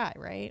pleasing to the eye,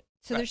 right?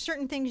 So there's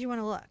certain things you want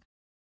to look.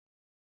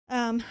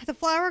 The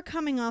flower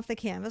coming off the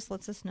canvas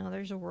lets us know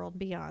there's a world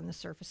beyond the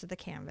surface of the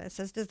canvas,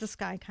 as does the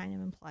sky kind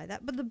of imply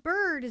that. But the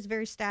bird is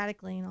very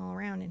statically and all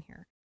around in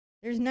here.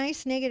 There's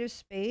nice negative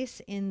space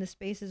in the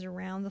spaces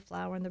around the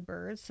flower and the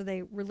bird, so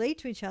they relate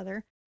to each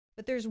other.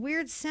 But there's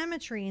weird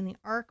symmetry in the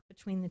arc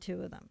between the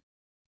two of them,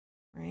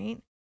 right?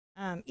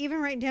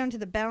 Even right down to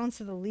the balance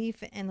of the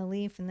leaf and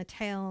the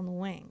tail and the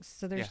wings.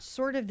 So there's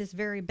sort of this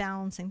very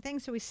balancing thing.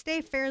 So we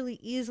stay fairly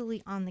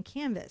easily on the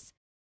canvas.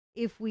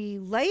 If we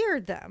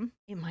layered them,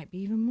 it might be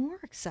even more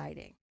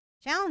exciting.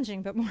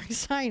 Challenging, but more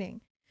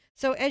exciting.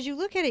 So as you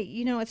look at it,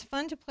 you know, it's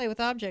fun to play with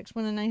objects.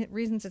 One of the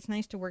reasons it's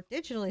nice to work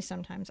digitally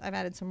sometimes, I've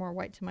added some more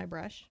white to my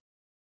brush,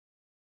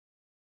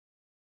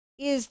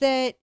 is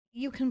that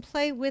you can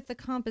play with the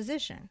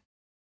composition.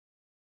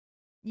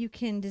 You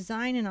can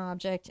design an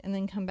object and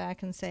then come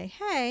back and say,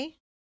 hey,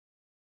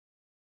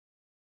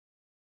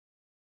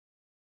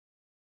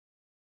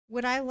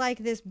 would I like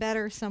this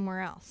better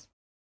somewhere else?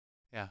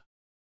 Yeah.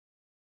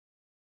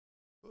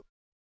 Oop,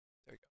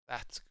 there you go.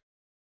 That's good.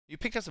 You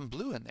picked up some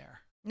blue in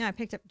there. No, I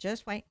picked up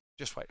just white.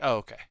 Just white. Oh,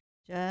 okay.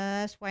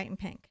 Just white and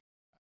pink.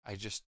 I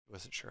just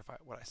wasn't sure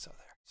what I saw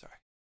there. Sorry.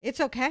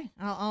 It's okay.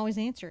 I'll always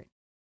answer it.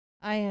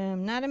 I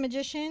am not a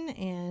magician,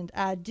 and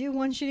I do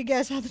want you to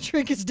guess how the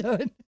trick is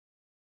done.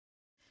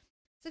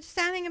 So just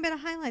adding a bit of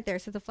highlight there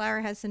so the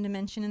flower has some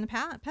dimension in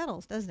the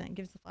petals, doesn't it? It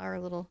gives the flower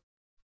a little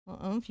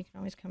oomph. You can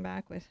always come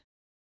back with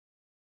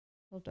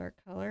a little dark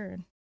color.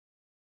 And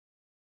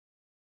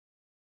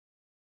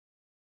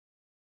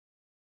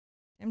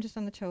I'm just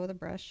on the toe of the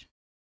brush.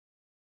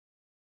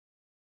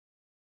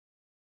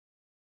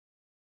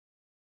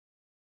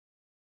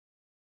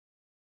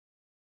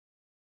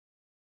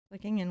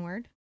 Clicking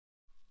inward.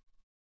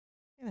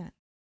 Look at that.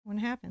 When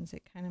it happens,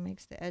 it kind of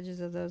makes the edges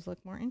of those look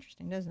more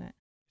interesting, doesn't it?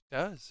 It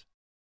does.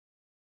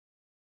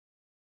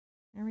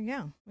 There we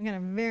go. We got a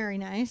very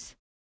nice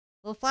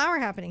little flower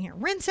happening here.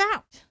 Rinse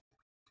out.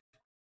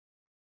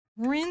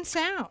 Rinse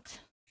out.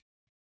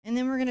 And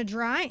then we're going to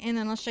dry, and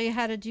then I'll show you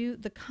how to do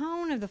the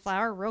cone of the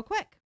flower real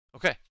quick.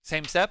 Okay.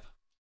 Same step?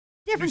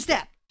 Different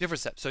step.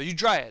 Different step. So you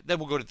dry it, then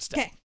we'll go to the step.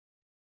 Okay.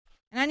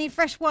 And I need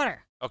fresh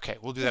water. Okay,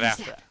 we'll do that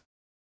after that.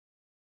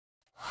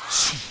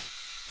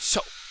 So,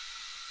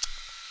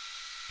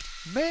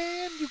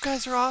 man, you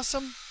guys are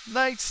awesome.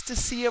 Nice to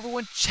see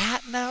everyone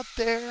chatting out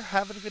there,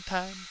 having a good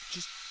time.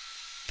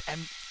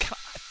 And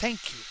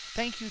thank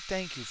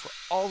you for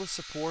all the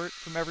support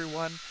from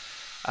everyone.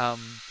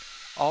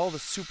 All the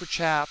super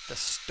chat, the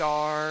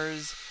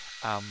stars,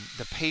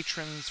 the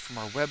patrons from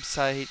our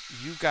website.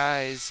 You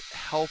guys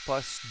help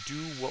us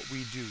do what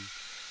we do.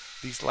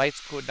 These lights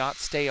could not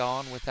stay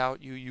on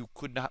without you.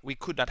 We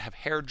could not have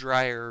hair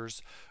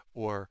dryers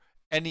or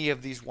any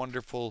of these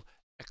wonderful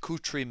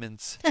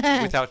accoutrements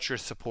without your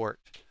support.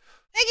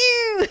 Thank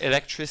you!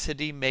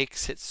 Electricity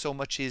makes it so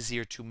much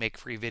easier to make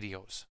free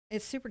videos.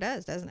 It super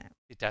does, doesn't it?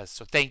 It does.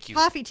 So thank you.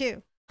 Coffee,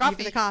 too. Coffee. Thank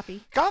you for the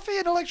coffee. Coffee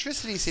and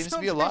electricity seems to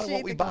be a lot of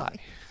what we buy. Coffee.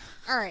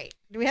 All right.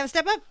 Do we have a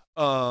step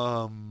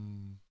up?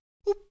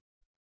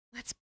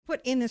 Let's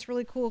put in this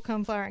really cool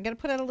cone flower. I got to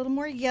put out a little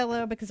more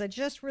yellow because I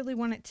just really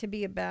want it to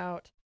be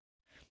about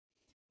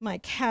my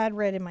cad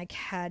red and my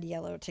cad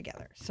yellow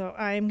together. So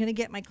I'm going to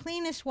get my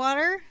cleanest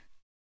water.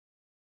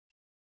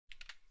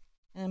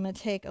 And I'm going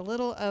to take a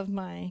little of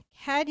my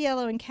cad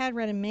yellow and cad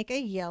red and make a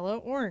yellow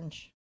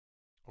orange.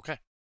 Okay.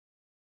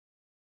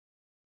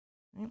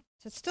 Right.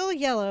 So it's still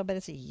yellow, but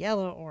it's a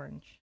yellow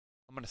orange.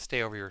 I'm going to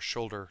stay over your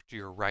shoulder to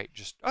your right.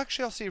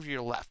 Actually, I'll stay over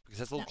your left because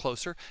that's a little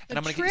closer. And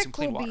I'm going to get you some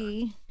clean water. The trick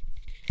will be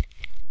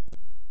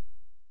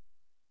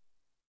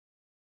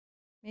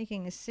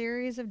making a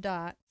series of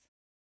dots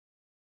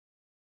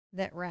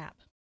that wrap.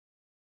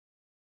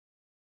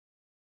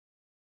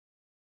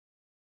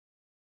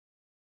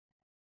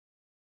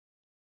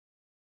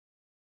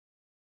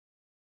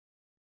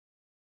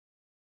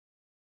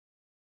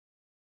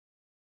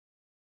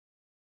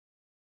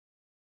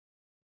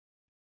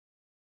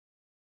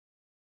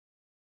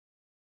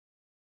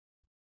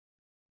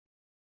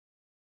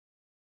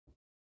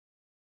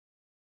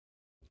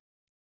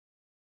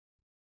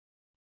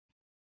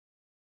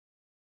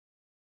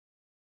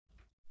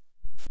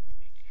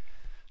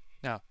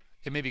 Now,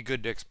 it may be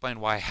good to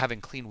explain why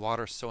having clean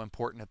water is so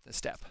important at this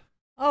step.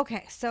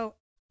 Okay, so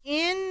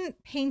in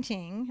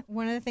painting,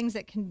 one of the things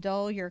that can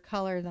dull your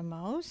color the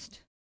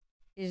most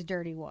is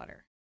dirty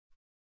water.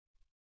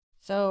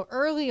 So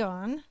early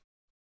on,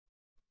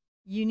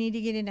 you need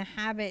to get in a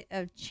habit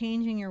of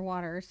changing your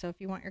water. So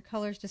if you want your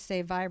colors to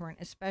stay vibrant,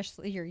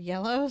 especially your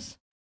yellows,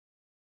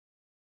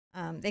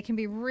 they can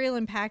be real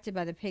impacted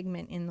by the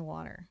pigment in the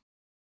water.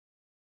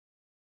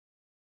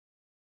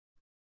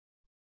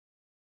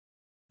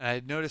 I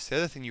noticed the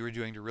other thing you were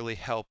doing to really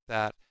help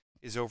that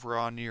is over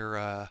on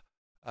your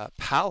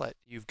palette.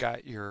 You've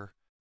got your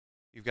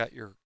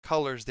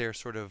colors there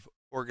sort of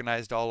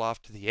organized all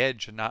off to the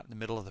edge and not in the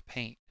middle of the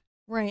paint.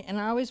 Right, and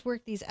I always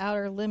work these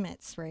outer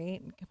limits,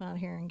 right? Come out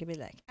here and give me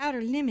like,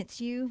 outer limits,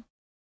 you.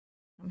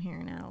 I'm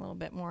hearing out a little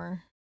bit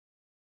more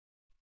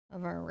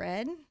of our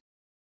red.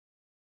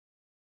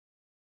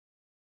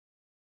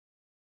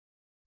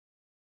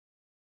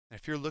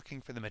 If you're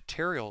looking for the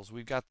materials,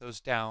 we've got those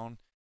down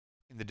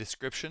in the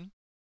description.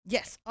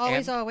 Yes,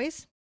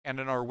 always. And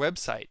on our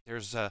website,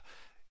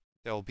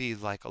 there'll be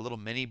like a little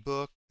mini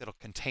book that'll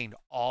contain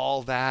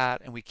all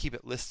that, and we keep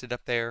it listed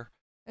up there.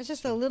 It's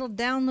just a little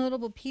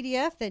downloadable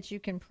PDF that you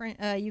can print,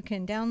 you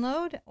can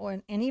download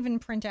and even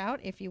print out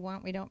if you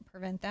want. We don't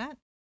prevent that.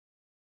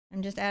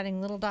 I'm just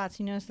adding little dots.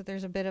 You notice that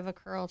there's a bit of a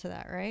curl to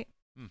that, right?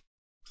 I'm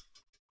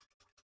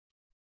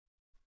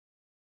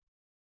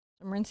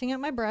rinsing out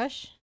my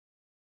brush.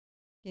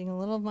 Getting a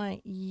little of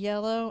my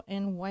yellow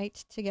and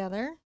white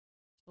together.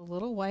 A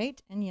little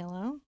white and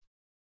yellow.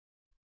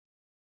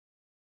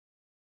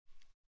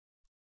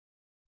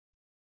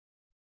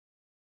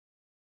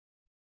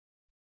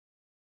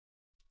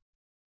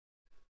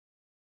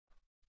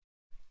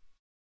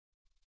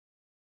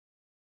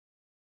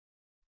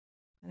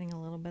 Adding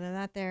a little bit of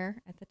that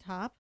there at the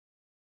top.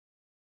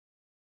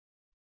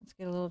 Let's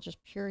get a little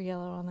just pure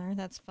yellow on there.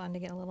 That's fun to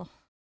get a little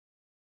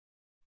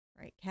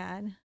bright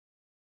cad.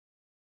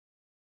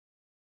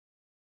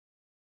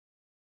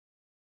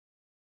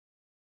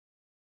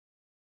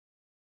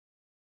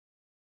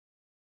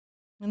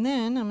 And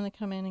then I'm going to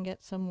come in and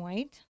get some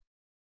white.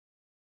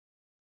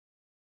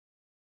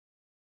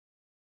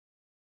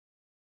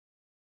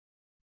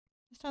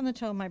 Just on the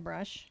toe of my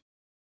brush.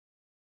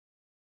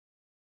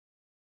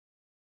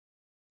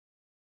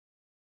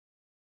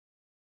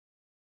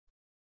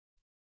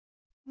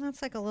 And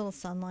that's like a little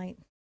sunlight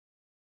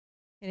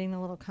hitting the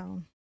little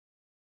cone.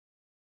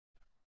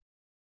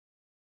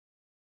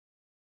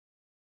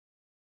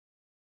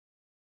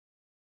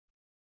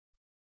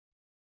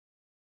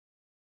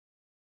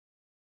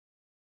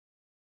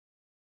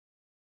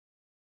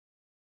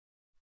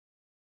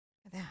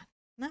 Look at that.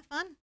 Isn't that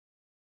fun?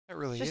 It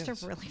really It's is.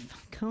 just a really fun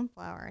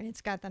coneflower. And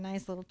it's got the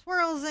nice little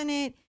twirls in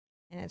it.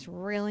 And it's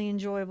really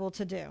enjoyable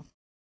to do.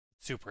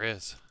 Super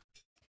is.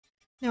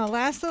 Now,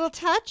 last little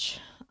touch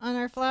on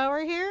our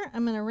flower here.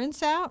 I'm going to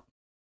rinse out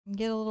and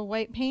get a little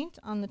white paint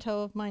on the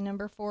toe of my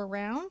number 4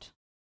 round.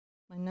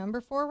 My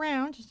number 4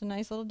 round, just a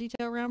nice little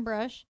detail round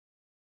brush.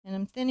 And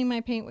I'm thinning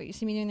my paint. What you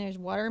see me doing there is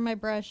water in my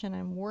brush, and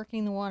I'm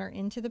working the water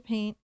into the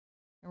paint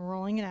and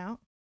rolling it out.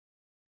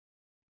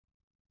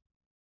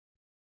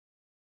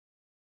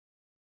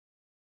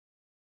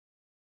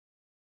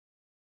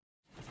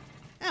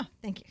 Oh,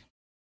 thank you.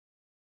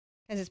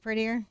 Because it's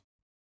prettier.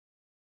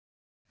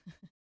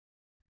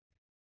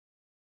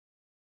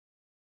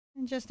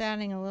 And just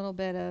adding a little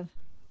bit of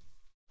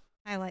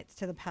highlights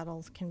to the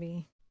petals can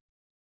be.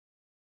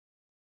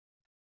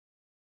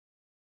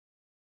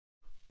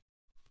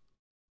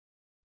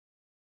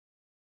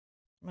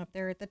 I'm up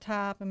there at the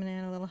top. I'm going to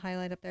add a little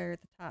highlight up there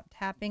at the top,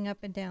 tapping up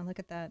and down. Look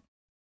at that.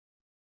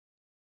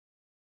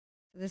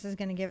 So this is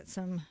going to give it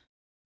some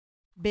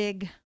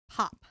big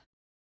pop.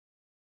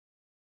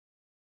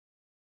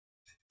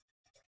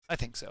 I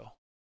think so.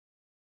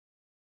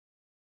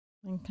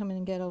 And come in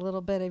and get a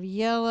little bit of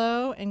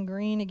yellow and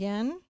green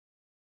again.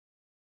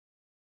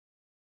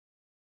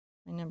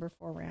 My number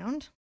 4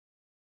 round.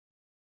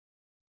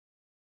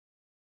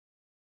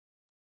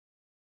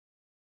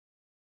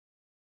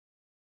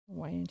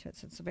 White into it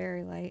so it's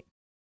very light.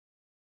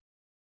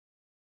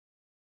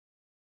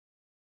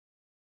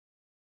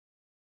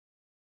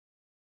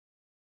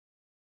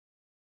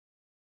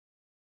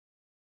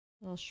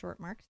 Little short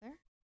marks there.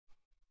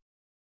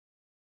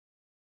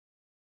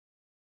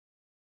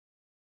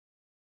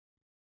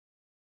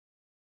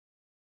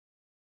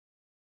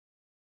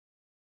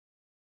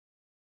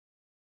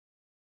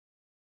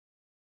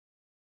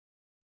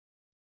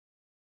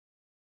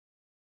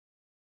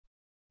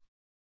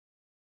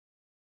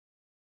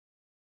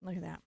 Look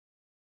at that.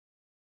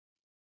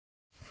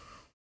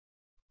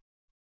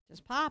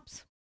 Just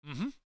pops.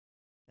 Mm-hmm.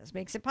 Just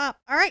makes it pop.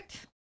 All right.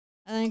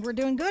 I think we're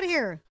doing good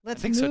here.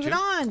 Let's think so, move it too.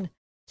 on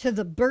to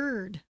the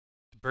bird.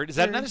 Bird, is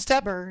that another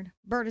step? Bird.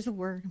 Bird is a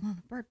word. Come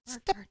on, bird,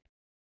 bird, Step. bird.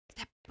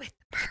 Step with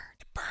the bird.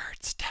 The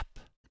bird step.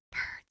 The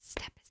bird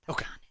step is the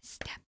Okay. funnest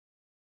step.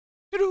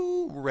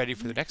 Doo-doo. We're ready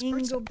for the next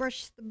bird Go step.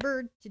 brush the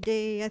bird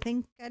today. I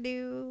think I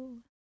do.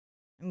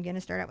 I'm going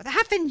to start out with a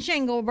half-inch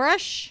angle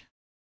brush.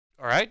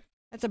 All right.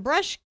 That's a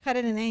brush cut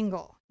at an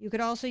angle. You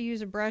could also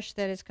use a brush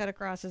that is cut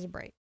across as a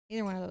braid.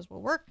 Either one of those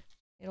will work.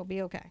 It'll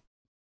be okay.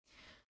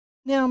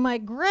 Now my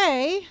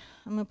gray,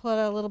 I'm going to put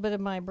a little bit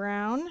of my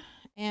brown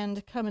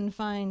and come and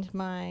find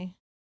my,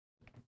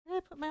 where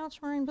did I put my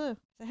ultramarine blue?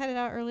 I had it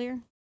out earlier.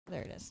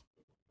 There it is.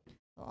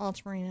 A little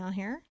ultramarine out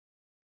here.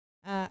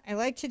 I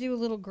like to do a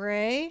little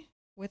gray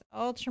with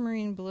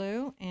ultramarine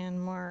blue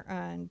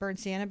and bird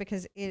sienna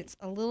because it's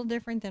a little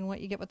different than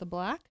what you get with the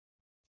black.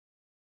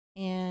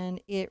 And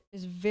it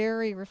is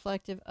very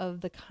reflective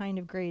of the kind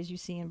of grays you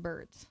see in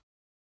birds.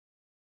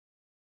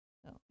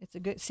 So it's a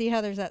good, see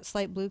how there's that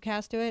slight blue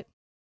cast to it?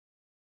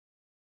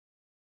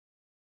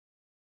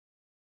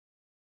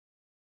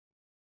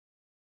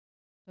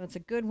 So it's a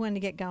good one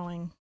to get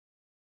going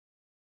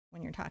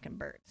when you're talking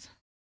birds.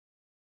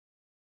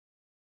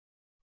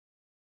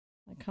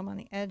 I come on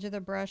the edge of the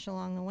brush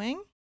along the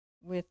wing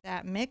with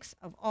that mix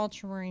of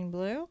ultramarine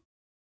blue.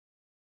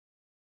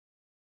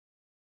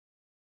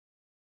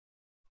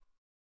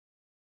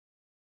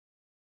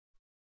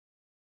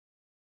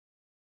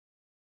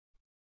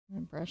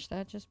 And brush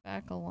that just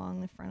back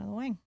along the front of the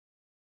wing.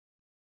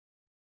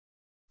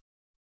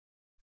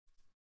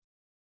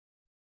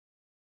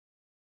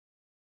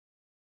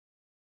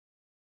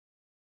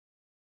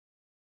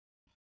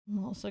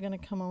 I'm also going to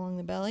come along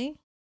the belly.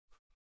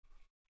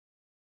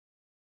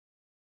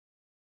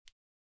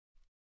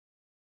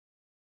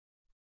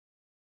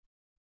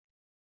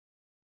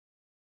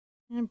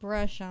 And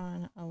brush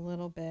on a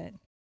little bit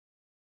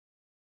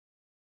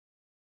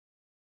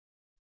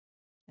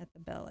at the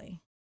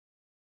belly.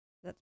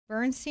 That's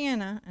burnt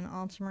sienna and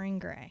ultramarine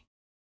gray.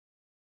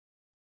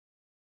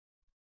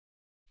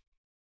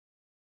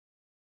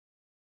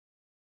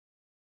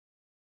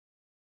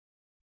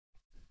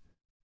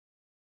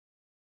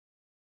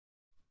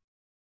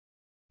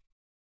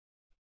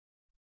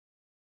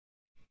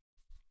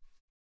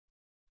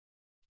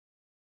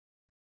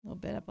 A little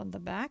bit up on the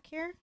back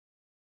here.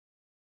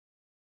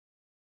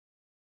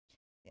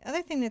 The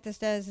other thing that this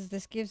does is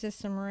this gives us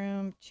some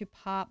room to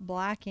pop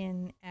black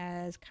in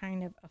as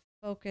kind of a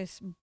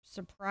focus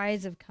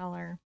surprise of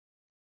color.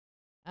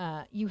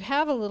 You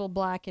have a little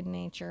black in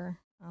nature.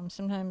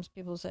 Sometimes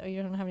people say, oh,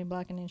 you don't have any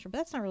black in nature, but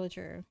that's not really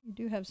true. You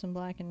do have some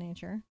black in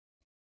nature.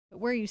 But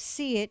where you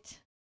see it,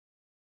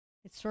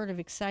 it's sort of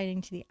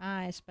exciting to the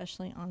eye,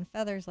 especially on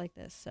feathers like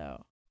this.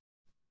 So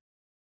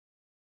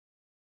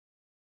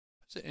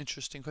that's an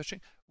interesting question.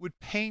 Would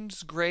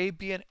Payne's gray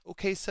be an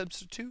okay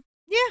substitute?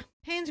 yeah,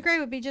 Payne's gray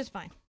would be just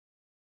fine.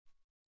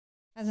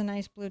 Has a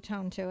nice blue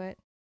tone to it.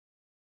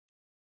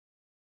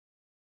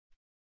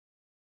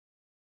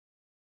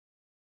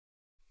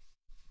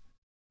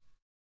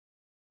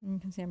 And you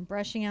can see I'm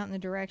brushing out in the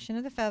direction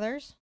of the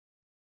feathers.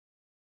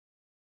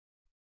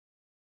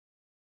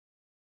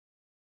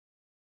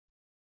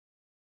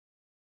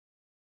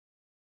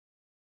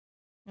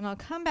 And I'll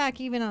come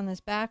back even on this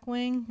back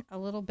wing a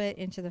little bit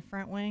into the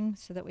front wing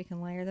so that we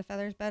can layer the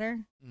feathers better.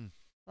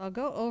 I'll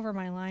go over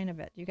my line a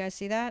bit. Do you guys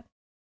see that?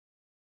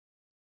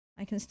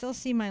 I can still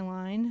see my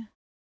line.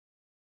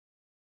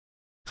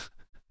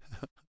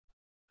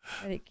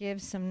 But it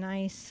gives some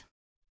nice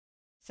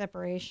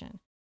separation.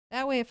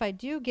 That way, if I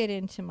do get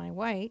into my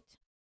white,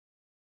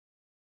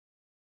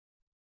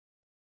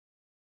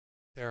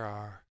 there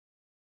are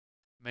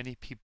many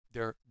people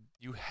there.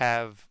 You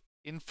have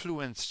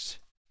influenced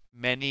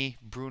many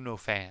Bruno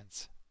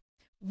fans.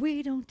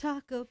 We don't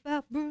talk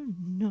about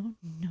Bruno,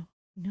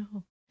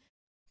 no.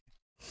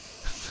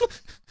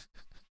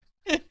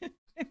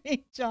 I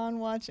made John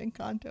watch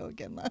Encanto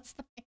again last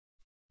night.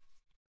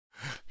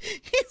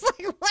 He's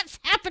like, what's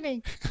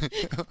happening?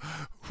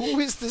 Who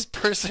is this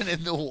person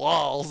in the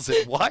walls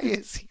and why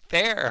is he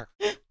there?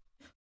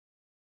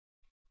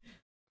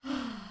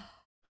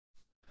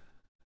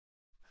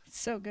 It's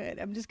so good.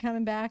 I'm just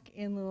coming back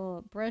in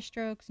little brush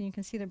strokes, and you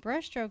can see the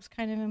brush strokes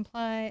kind of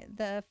imply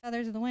the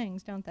feathers of the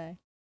wings, don't they?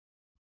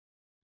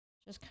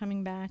 Just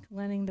coming back,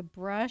 letting the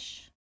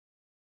brush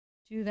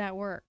do that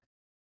work.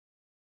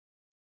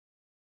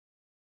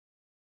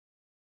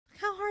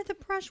 Look how hard the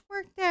brush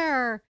worked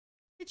there.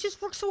 It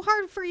just worked so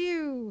hard for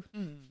you.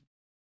 Oh,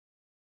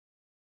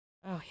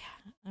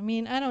 yeah. I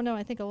mean, I don't know.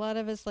 I think a lot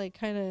of us, like,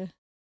 kind of,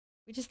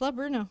 we just love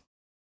Bruno.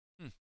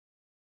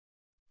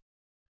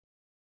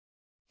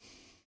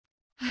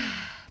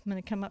 I'm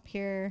going to come up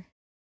here.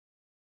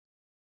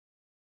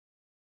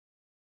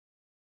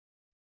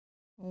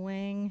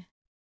 Wing.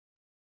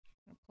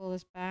 I'm going to pull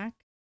this back.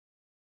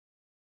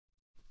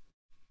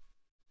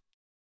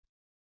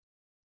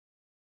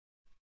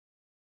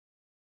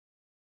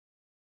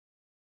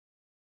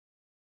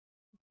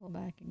 Pull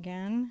back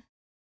again.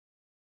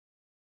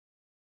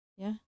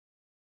 Yeah.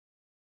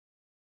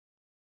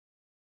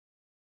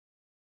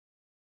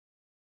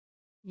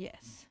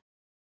 Yes.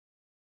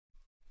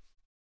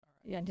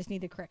 Yeah, I just need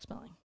the correct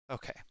spelling.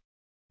 Okay.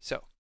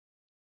 So,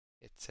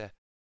 it's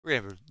we're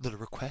going to have a little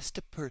request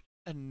to put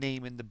a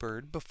name in the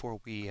bird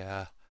before we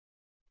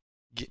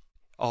get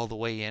all the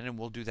way in, and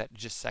we'll do that in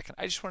just a second.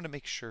 I just wanted to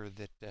make sure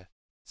that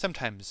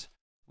sometimes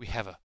we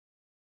have a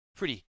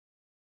pretty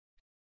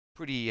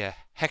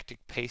hectic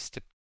pace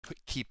to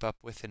keep up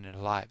with in our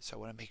lives. So I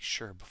want to make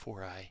sure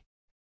before I,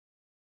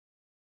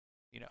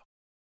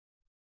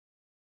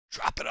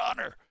 drop it on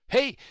her.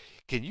 Hey,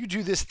 can you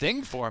do this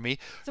thing for me?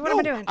 So what am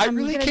I doing? I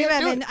really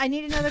can't do it. I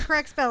need to know the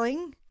correct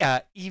spelling.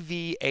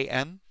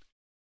 EVAN.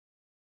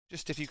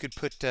 Just if you could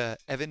put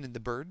Evan in the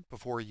bird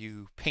before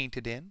you paint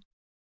it in.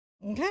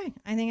 Okay,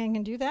 I think I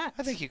can do that.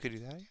 I think you could do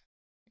that.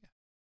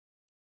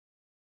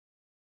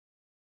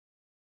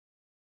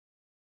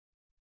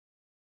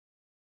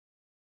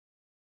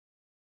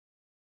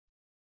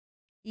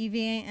 Yeah.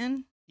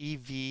 EVAN?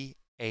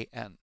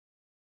 EVAN.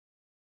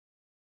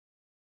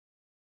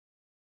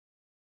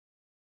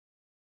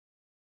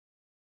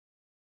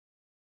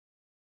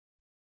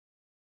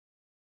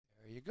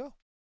 There you go.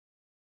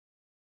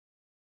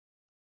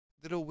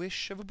 Little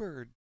wish of a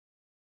bird.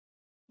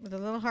 With a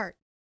little heart.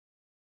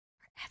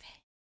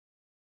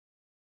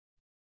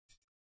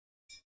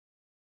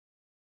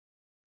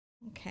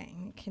 Okay,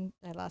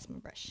 I lost my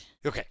brush.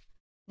 Okay.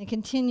 And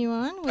continue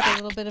on with a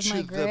little bit of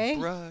my gray. The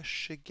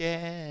brush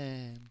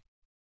again.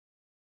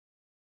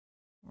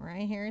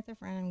 Right here at the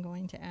front, I'm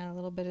going to add a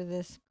little bit of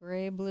this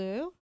gray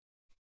blue.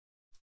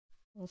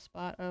 A little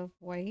spot of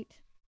white.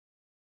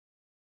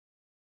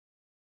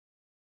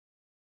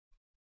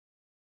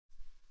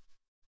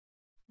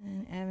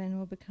 And Evan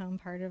will become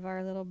part of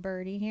our little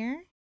birdie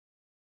here.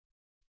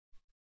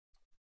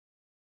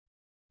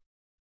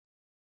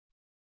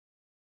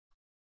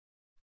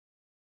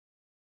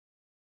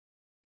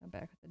 Go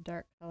back with the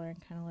dark color and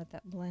kind of let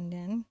that blend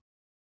in.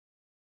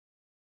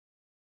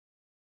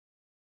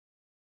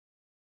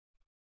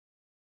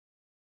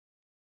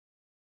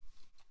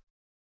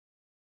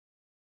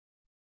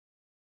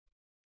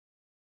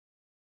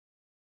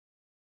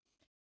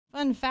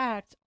 Fun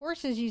fact,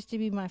 horses used to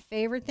be my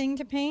favorite thing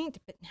to paint,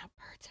 but now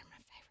birds are my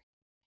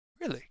favorite.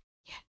 Really?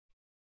 Yeah.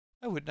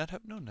 I would not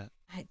have known that.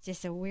 It's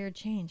just a weird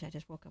change. I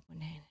just woke up one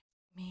day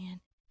and, man,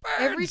 Birds!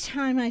 every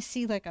time I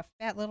see like a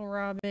fat little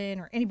robin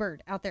or any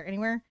bird out there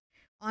anywhere,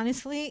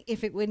 honestly,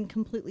 if it wouldn't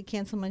completely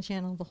cancel my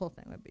channel, the whole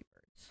thing would be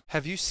birds.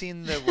 Have you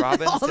seen the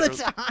robins? All the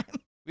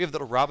time. We have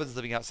little robins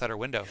living outside our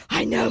window.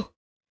 I know.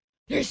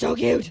 They're so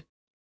cute.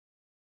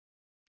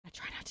 I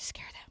try not to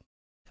scare them.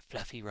 The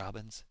fluffy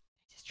robins.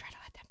 I just try to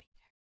let them be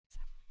there. So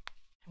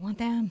I want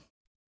them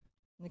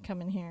to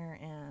come in here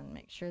and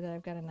make sure that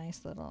I've got a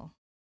nice little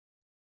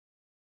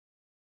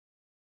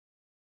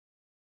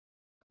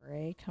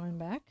gray coming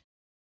back.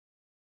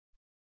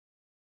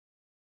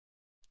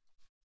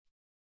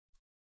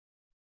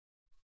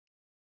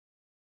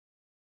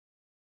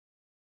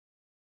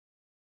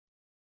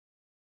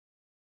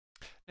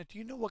 Now, do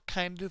you know what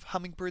kind of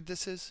hummingbird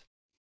this is?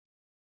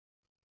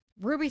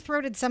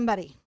 Ruby-throated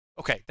somebody.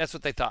 Okay, that's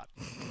what they thought.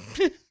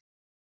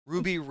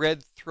 Ruby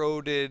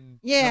red-throated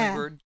Yeah.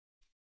 hummingbird.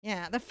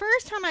 Yeah, the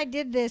first time I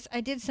did this,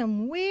 I did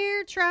some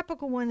weird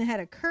tropical one that had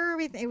a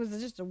curvy. It was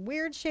just a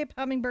weird shaped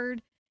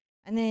hummingbird,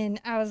 and then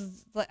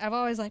I've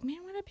always like,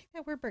 man, why did I pick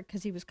that weird bird?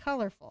 Because he was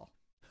colorful.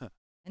 Huh.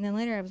 And then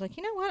later I was like,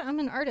 you know what? I'm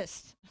an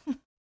artist.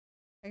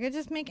 I could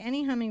just make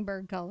any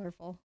hummingbird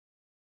colorful.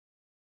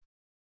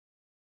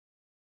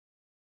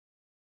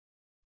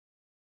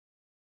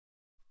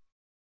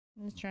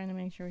 I'm just trying to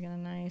make sure we get a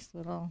nice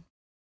little,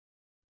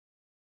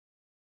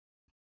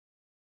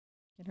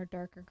 get our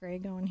darker gray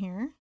going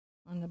here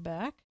on the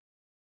back.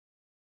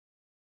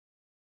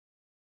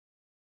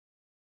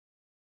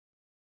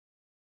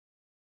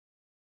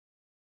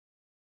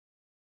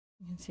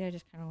 You can see I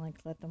just kind of like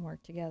let them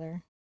work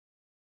together.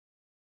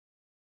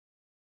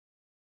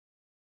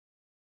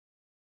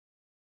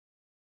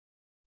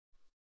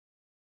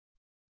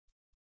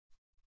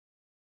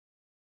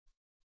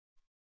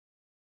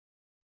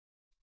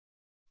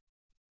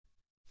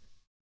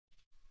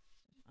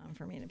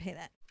 For me to pay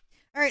that.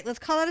 All right, let's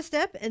call it a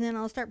step, and then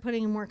I'll start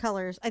putting in more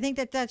colors. I think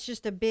that that's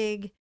just a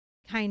big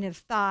kind of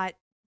thought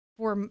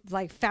for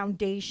like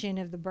foundation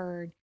of the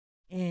bird,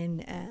 and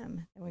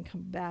then when we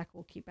come back,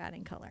 we'll keep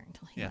adding color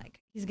until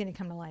he's gonna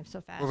come to life so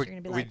fast. You're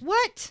gonna be like,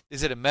 what?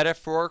 Is it a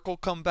metaphorical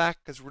comeback?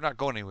 Because we're not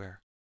going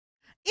anywhere.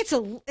 It's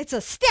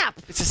a step.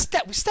 It's a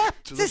step. We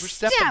stepped. It's a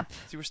step.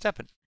 See, we're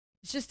stepping.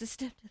 It's just a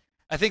step.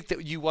 I think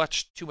that you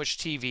watched too much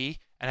TV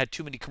and had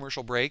too many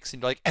commercial breaks,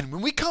 and you're like, and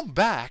when we come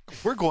back,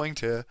 we're going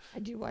to. I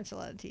do watch a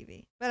lot of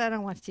TV, but I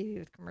don't watch TV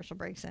with commercial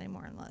breaks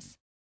anymore unless,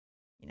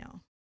 you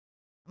know,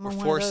 I'm We're on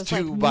forced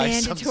one of those, to like, by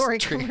some mandatory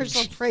strange-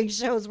 commercial break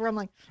shows where I'm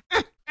like,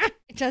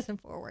 it doesn't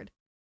forward.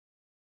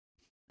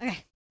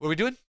 Okay. What are we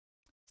doing?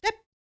 Step.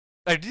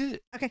 I did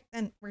it. Okay,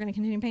 then we're gonna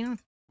continue to paint on.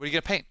 What are you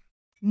gonna paint?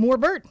 More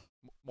bird.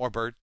 More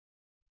bird.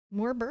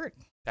 More bird.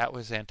 That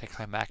was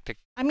anticlimactic.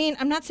 I mean,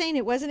 I'm not saying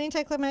it wasn't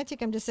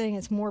anticlimactic. I'm just saying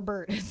it's more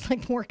bird. It's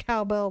like more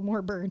cowbell,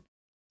 more bird.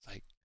 It's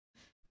like,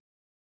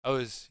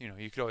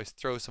 you could always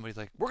throw somebody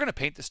like, we're gonna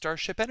paint the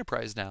Starship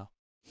Enterprise now.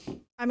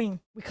 I mean,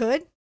 we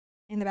could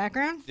in the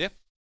background. Yep.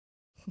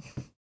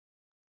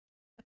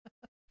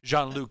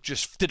 Jean-Luc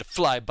just did a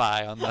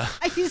flyby on the.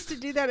 I used to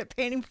do that at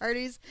painting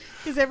parties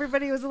because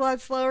everybody was a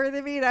lot slower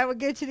than me, and I would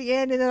get to the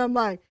end, and then I'm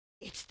like,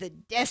 it's the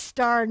Death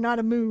Star, not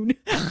a moon.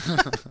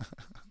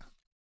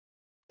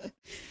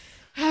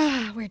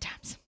 Weird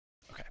times.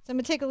 Okay. So I'm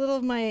going to take a little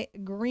of my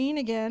green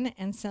again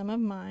and some of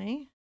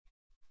my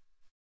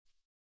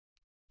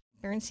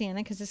burnt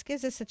sienna because this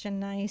gives us such a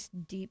nice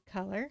deep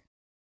color.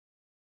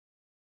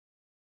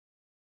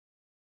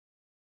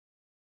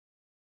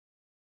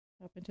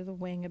 Up into the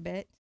wing a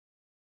bit.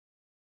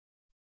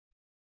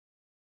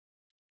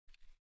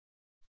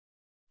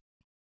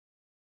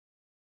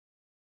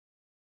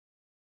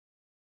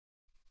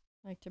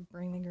 I like to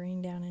bring the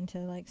green down into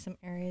like some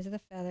areas of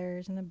the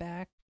feathers in the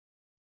back.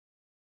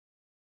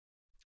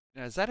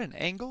 Now, is that an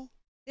angle?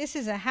 This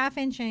is a 1/2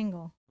 inch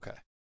angle. Okay.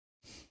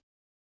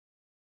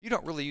 You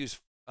don't really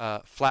use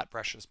flat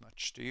brushes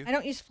much, do you? I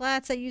don't use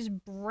flats. I use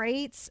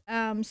brights.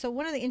 So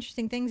one of the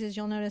interesting things is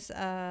you'll notice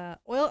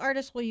oil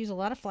artists will use a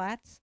lot of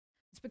flats.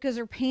 It's because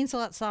their paint's a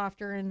lot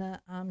softer, and the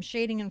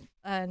shading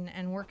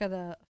and work of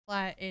the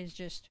flat is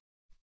just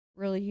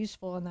really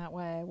useful in that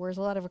way. Whereas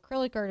a lot of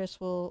acrylic artists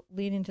will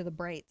lean into the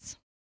brights.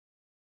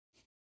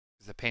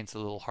 Because the paint's a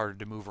little harder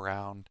to move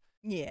around.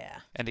 Yeah.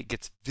 And it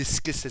gets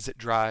viscous as it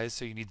dries,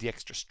 so you need the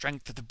extra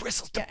strength of the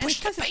bristles to And push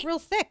the because paint. it's real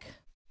thick,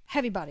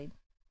 heavy bodied.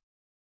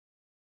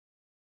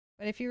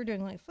 But if you were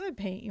doing like fluid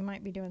paint, you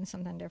might be doing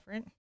something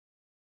different.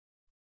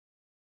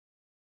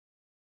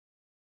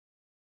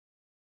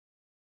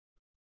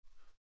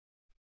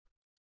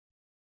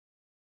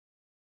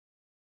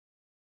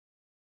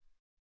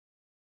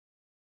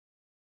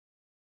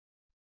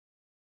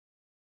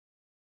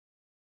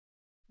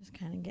 Just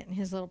kind of getting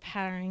his little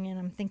patterning in.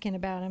 I'm thinking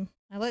about him.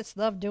 I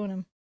love doing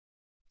him.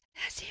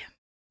 I love him.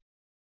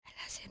 I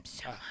love him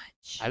so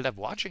much. I love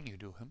watching you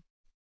do him.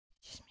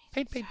 Just makes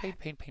Paint, me paint, so paint,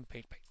 happy. paint, paint,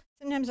 paint, paint.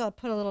 Sometimes I'll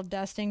put a little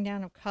dusting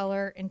down of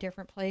color in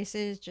different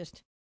places.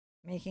 Just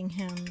making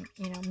him,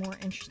 more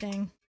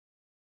interesting.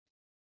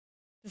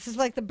 This is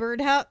like the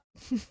bird hat.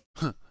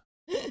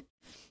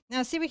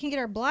 Now, see, we can get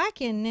our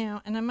black in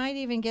now, and I might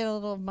even get a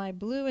little of my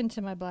blue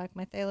into my black,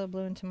 my phthalo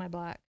blue into my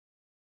black.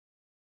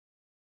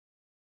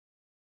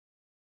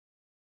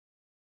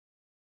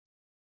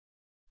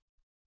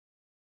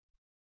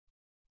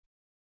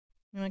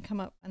 I'm going to come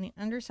up on the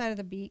underside of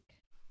the beak.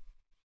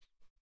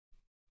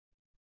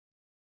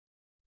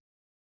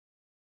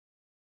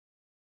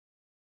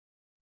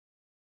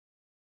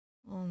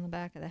 On the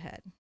back of the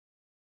head.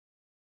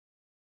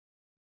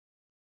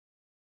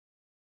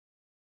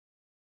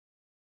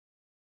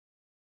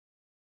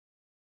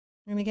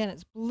 And again,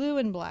 it's blue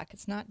and black.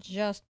 It's not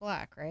just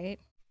black, right?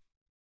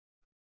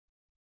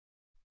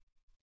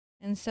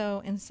 And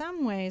so in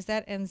some ways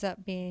that ends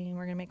up being,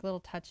 we're going to make little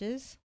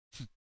touches.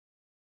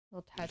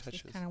 Little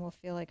touches kind of will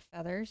feel like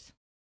feathers.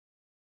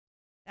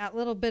 That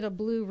little bit of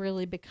blue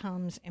really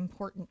becomes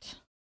important.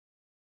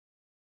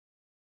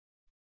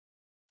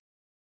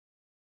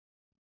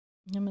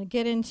 I'm going to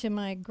get into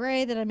my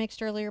gray that I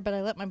mixed earlier, but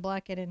I let my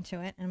black get into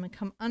it. And I'm going to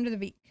come under the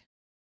beak.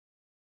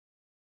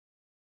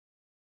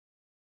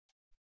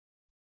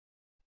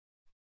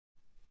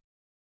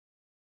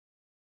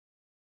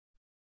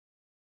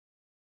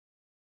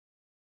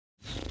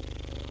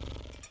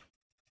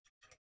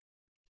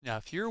 Now,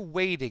 if you're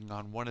waiting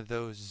on one of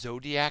those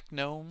zodiac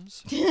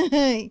gnomes, they're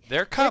coming.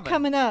 They're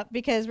coming up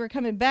because we're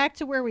coming back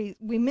to where we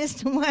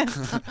missed them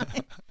last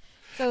time.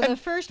 So the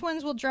first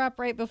ones will drop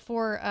right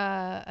before,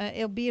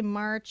 it'll be in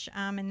March,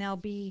 and they'll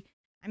be,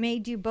 I may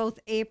do both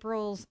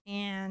Aprils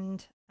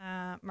and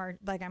March,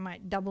 like I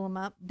might double them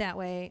up. That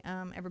way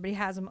everybody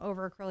has them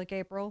over acrylic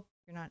April.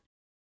 You're not,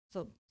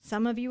 so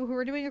some of you who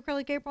are doing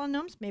acrylic April and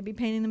gnomes may be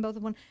painting them both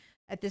at one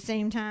at the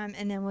same time,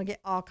 and then we'll get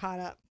all caught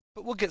up.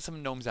 But we'll get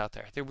some gnomes out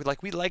there.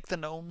 We like the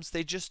gnomes.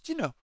 They just,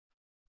 the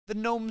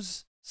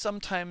gnomes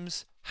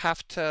sometimes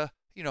have to,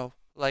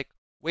 like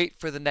wait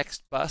for the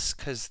next bus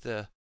because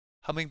the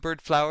hummingbird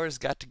flowers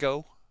got to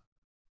go.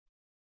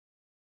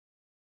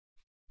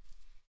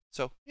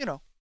 So,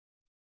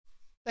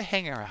 they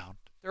hang around.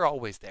 They're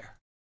always there.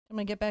 I'm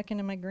going to get back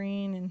into my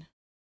green and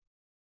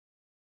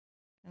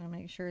kind of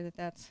make sure that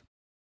that's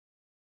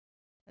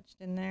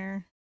touched in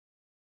there.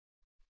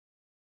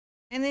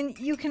 And then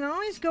you can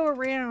always go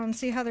around,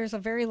 see how there's a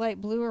very light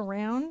blue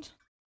around.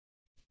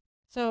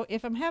 So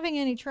if I'm having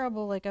any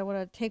trouble, like I want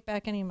to take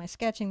back any of my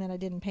sketching that I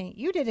didn't paint.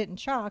 You did it in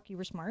chalk, you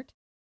were smart.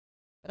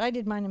 But I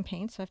did mine in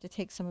paint, so I have to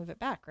take some of it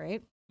back,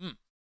 right?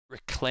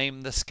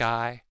 Reclaim the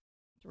sky.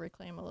 To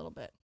reclaim a little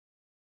bit.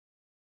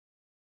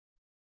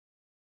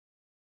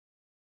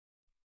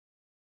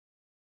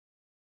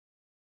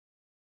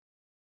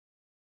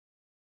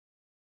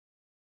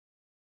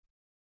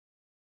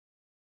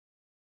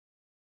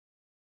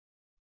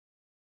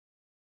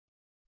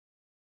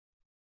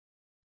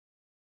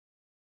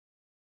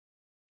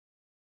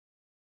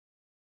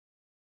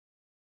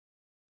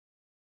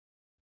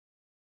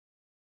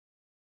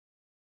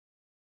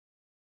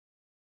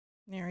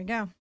 There we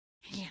go.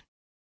 Man,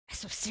 I'm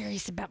so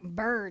serious about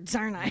birds,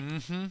 aren't I?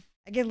 Mm-hmm.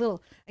 I get a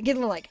little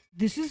like,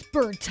 this is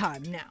bird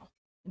time now.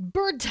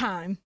 Bird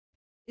time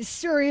is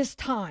serious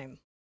time.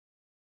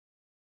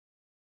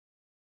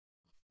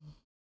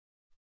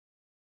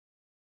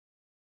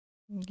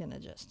 I'm gonna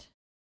just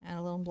add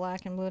a little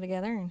black and blue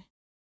together, and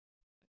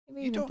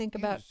maybe even think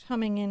about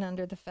coming in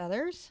under the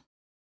feathers.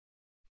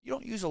 You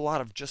don't use a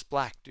lot of just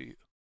black, do you?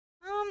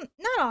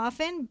 Not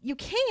often. You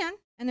can,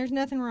 and there's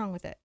nothing wrong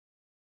with it.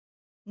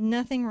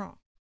 Nothing wrong.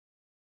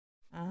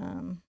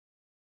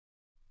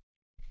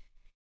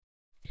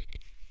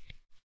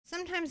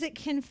 Sometimes it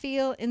can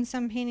feel in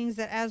some paintings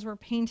that as we're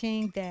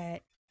painting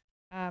that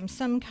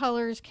some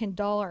colors can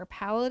dull our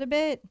palette a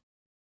bit.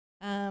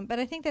 But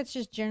I think that's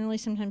just generally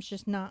sometimes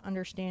just not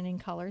understanding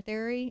color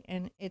theory,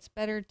 and it's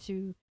better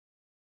to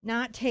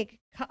not take,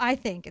 I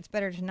think it's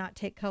better to not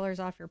take colors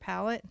off your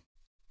palette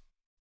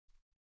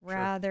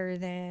rather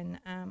than,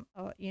 and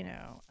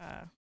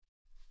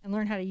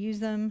learn how to use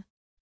them.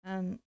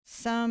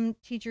 Some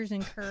teachers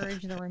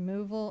encourage the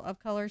removal of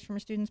colors from a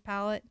student's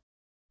palette.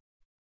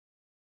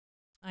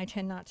 I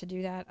tend not to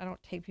do that. I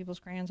don't take people's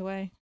crayons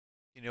away.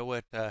 You know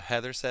what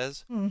Heather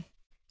says? I'll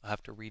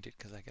have to read it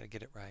because I got to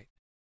get it right.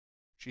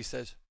 She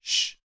says,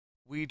 shh,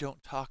 we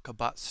don't talk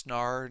about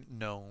star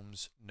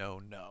gnomes.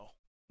 No.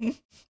 We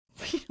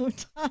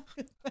don't talk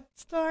about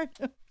star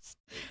gnomes.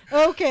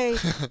 Okay.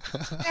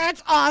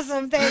 That's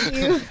awesome. Thank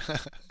you.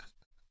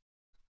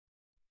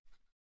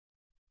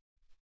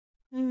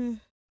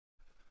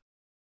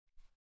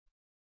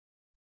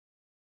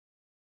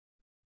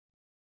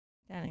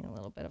 Adding a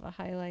little bit of a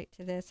highlight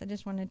to this. I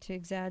just wanted to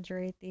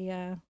exaggerate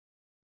the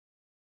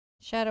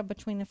shadow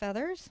between the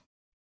feathers.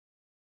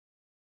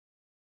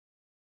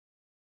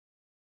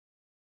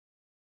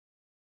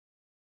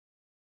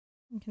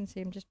 You can see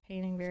I'm just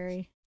painting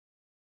very...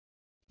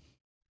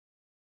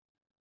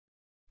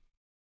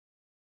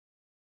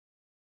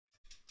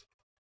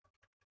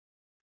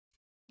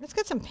 Let's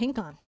get some pink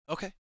on.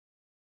 Okay.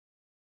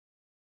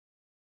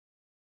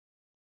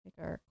 Take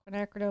dark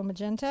quinacridone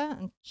magenta,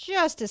 and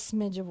just a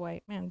smidge of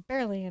white. Man,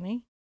 barely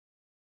any.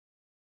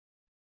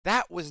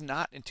 That was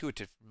not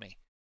intuitive for me.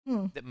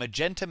 That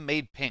magenta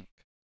made pink.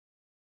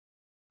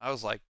 I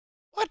was like,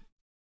 what?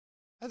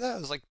 I thought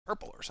it was like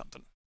purple or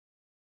something.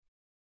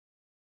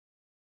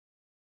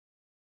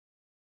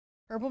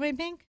 Purple made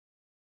pink?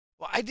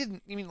 Well, I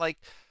didn't. I mean, like,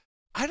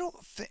 I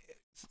don't think.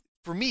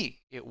 For me,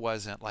 it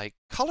wasn't like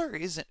color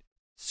isn't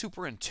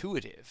super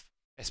intuitive,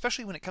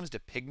 especially when it comes to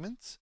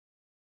pigments,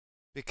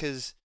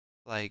 because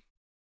like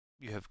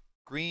you have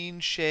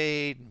green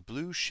shade and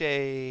blue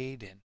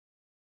shade, and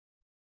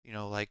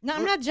like. No,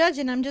 I'm not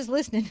judging. I'm just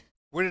listening.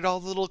 Where did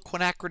all the little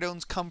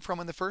quinacridones come from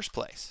in the first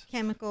place?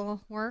 Chemical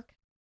work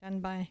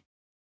done by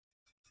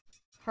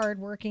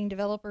hard-working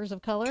developers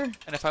of color.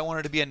 And if I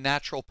wanted to be a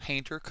natural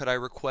painter, could I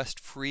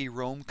request free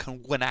roam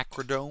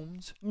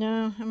quinacridones?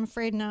 No, I'm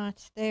afraid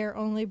not. They are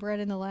only bred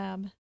in the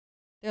lab.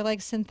 They're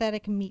like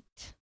synthetic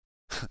meat.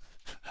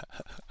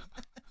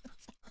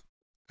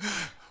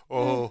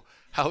 Oh,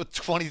 how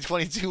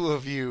 2022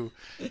 of you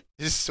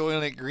is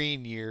Soylent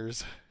Green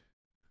years.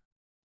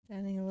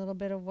 Adding a little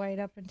bit of white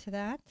up into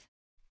that.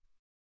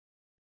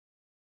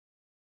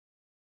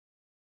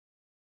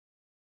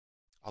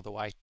 Although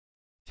I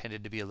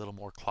tended to be a little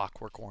more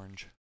clockwork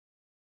orange.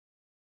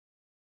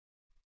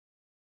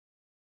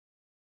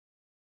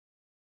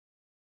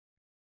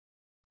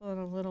 Put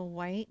a little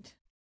white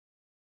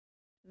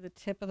to the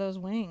tip of those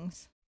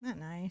wings. Isn't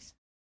that nice?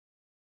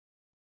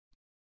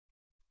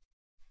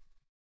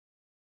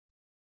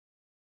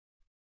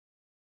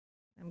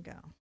 There we go.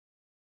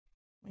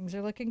 Wings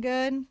are looking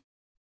good.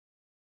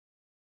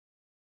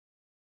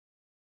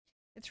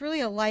 It's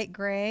really a light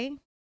gray,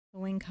 the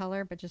wing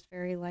color, but just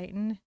very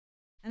lightened.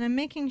 And I'm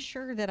making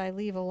sure that I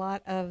leave a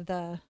lot of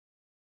the,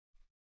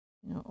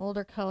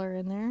 older color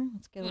in there.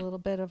 Let's get a little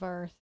bit of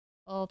our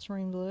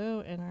ultramarine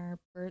blue and our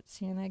burnt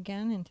sienna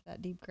again into that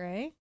deep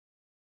gray.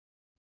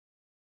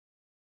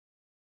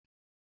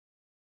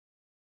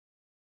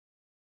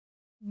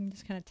 I'm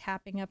just kind of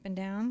tapping up and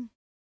down.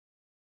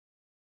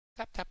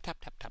 Tap, tap, tap,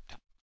 tap, tap,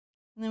 tap.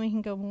 And then we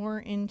can go more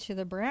into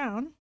the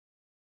brown.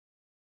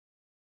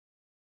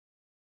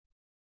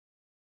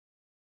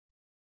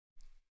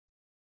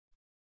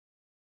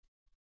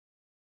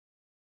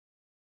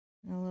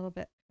 And a little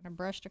bit kind of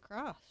brushed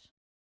across.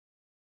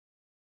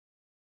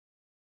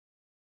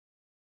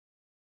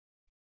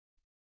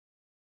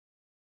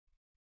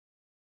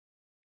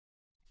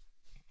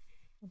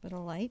 A little bit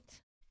of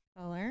light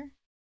color.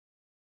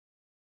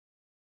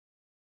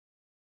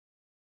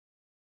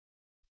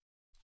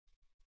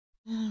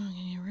 Oh, I'm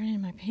going to get right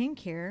in my pink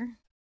here.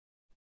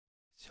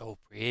 So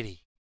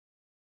pretty.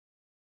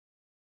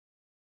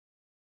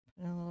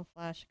 Put in a little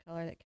flash of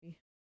color that could be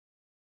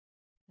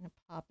kind of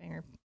popping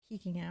or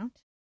peeking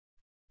out.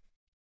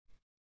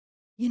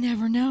 You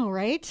never know,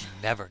 right?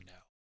 Never know.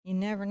 You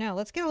never know.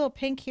 Let's get a little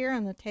pink here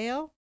on the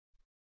tail.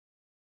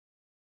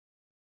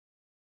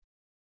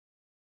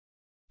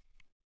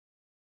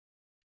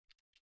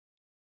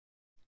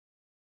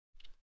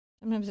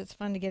 Sometimes it's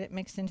fun to get it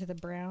mixed into the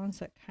brown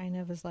so it kind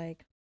of is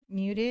like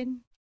muted.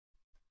 And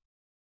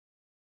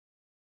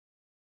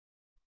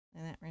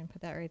we're going to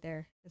put that right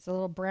there. It's a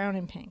little brown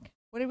and pink.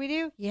 What did we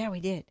do? Yeah, we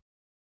did.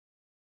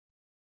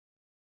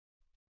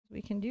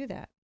 We can do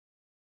that.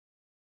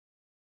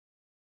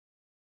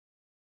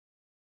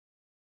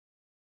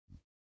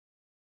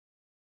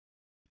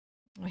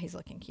 Oh, he's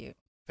looking cute.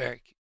 Very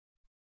cute.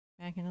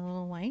 Back in a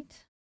little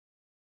white.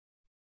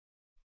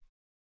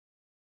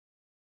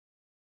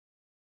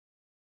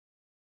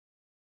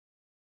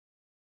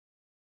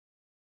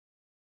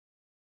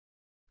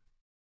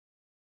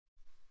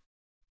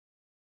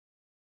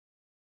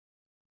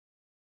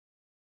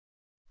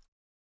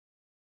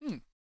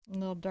 A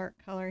little dark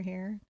color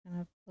here. Kind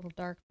of little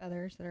dark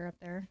feathers that are up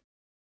there.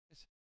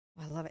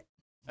 Oh, I love it.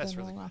 That's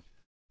really good.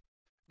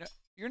 Now,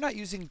 you're not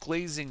using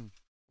glazing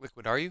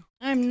liquid, are you?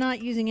 I'm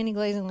not using any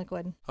glazing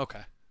liquid.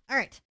 Okay. All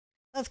right.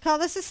 Let's call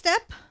this a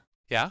step.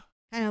 Yeah?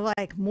 Kind of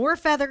like more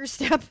feathers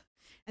step.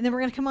 And then we're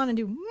going to come on and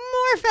do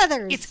more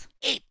feathers. It's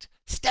 8.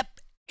 Step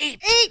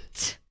 8.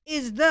 8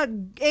 is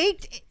the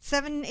 8,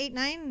 7, 8,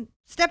 9.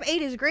 Step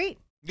 8 is great.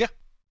 Yeah.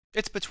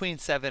 It's between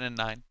 7 and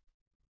 9.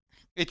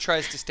 It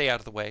tries to stay out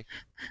of the way.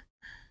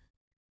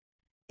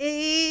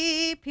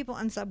 People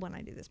unsub when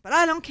I do this, but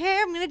I don't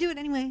care. I'm going to do it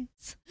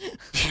anyways.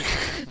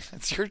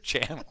 That's your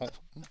channel.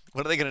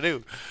 What are they going to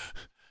do?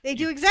 They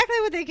do exactly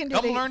what they can do.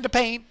 Come learn to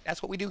paint.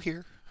 That's what we do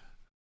here.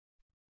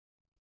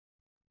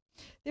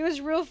 It was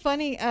real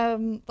funny.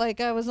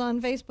 Like I was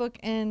on Facebook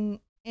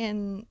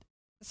and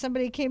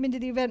somebody came into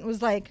the event and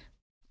was like,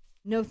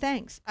 "No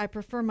thanks. I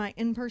prefer my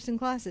in-person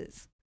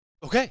classes."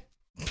 Okay.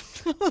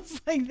 I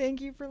was like,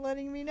 "Thank you for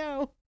letting me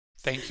know."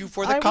 Thank you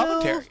for the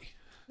commentary. Will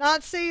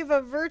not save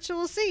a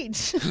virtual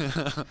seat.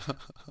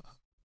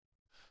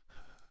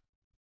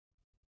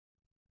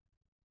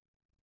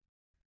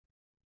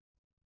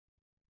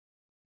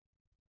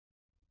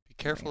 Be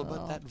careful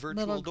about that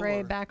virtual little gray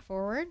door. back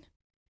forward,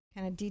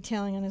 kind of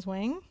detailing on his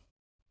wing.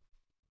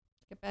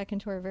 Get back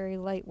into our very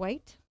light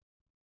white.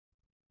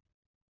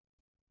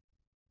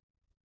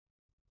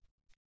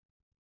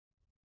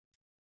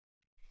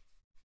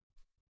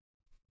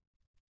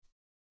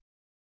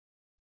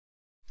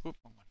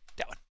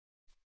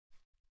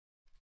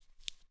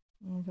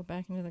 We'll go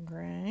back into the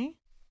gray.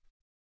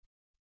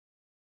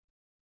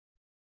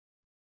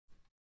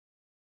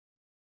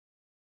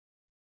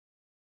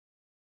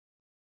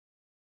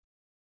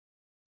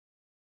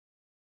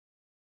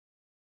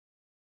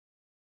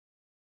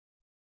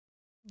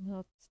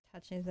 Little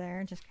touches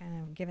there, just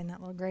kind of giving that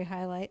little gray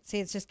highlight. See,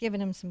 it's just giving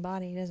him some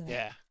body, doesn't it?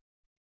 Yeah.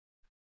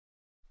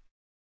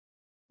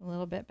 A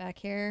little bit back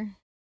here.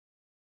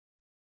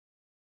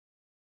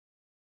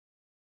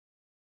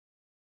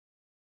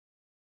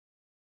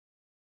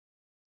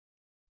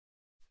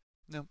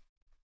 Now,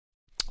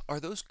 are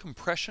those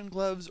compression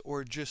gloves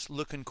or just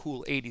looking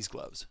cool 80s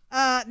gloves?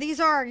 These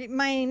are,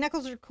 my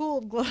knuckles are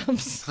cooled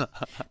gloves,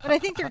 but I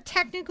think they're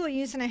technical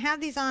use, and I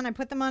have these on. I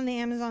put them on the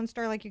Amazon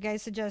store like you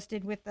guys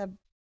suggested with the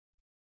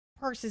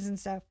purses and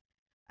stuff.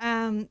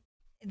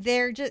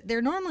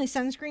 They're normally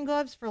sunscreen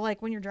gloves for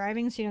like when you're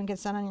driving so you don't get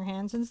sun on your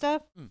hands and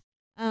stuff.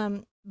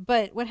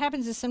 But what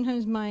happens is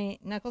sometimes my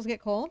knuckles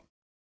get cold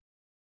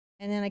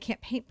and then I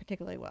can't paint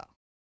particularly well.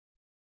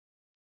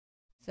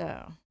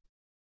 So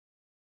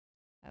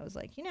I was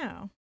like,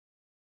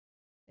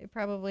 they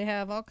probably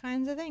have all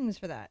kinds of things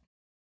for that.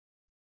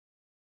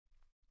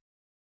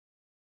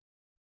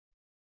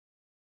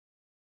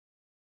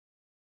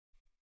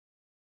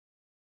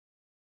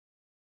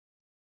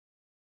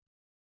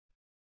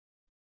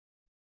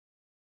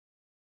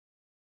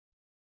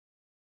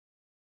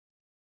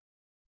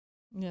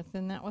 I'm going to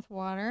thin that with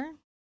water.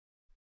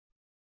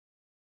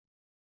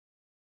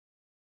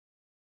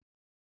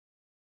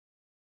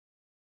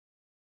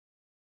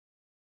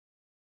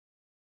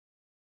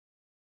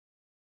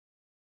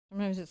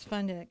 Sometimes it's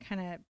fun to kind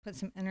of put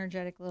some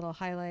energetic little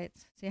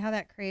highlights. See how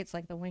that creates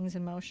like the wings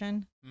in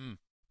motion?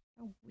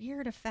 A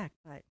weird effect,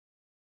 but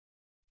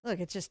look,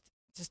 it just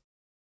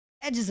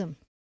edges them.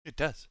 It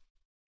does.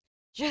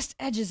 Just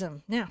edges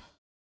them. Now,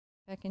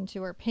 back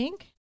into our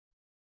pink.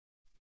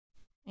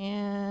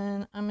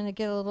 And I'm going to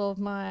get a little of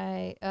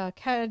my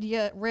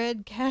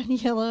red, cad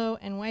yellow,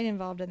 and white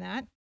involved in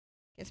that.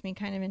 Gets me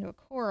kind of into a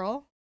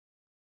coral,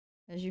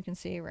 as you can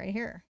see right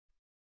here.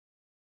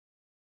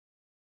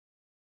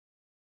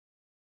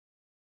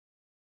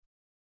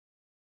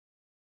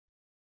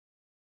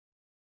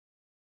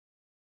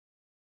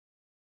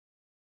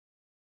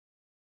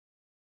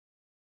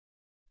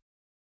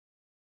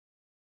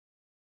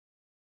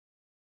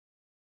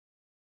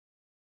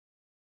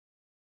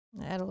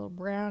 Add a little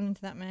brown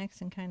into that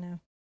mix and kind of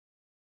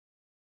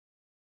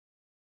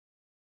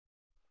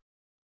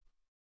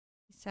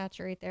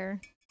saturate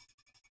there.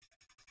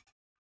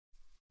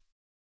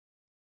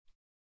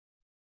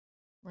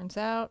 Rinse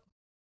out.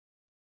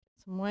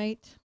 Get some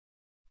white.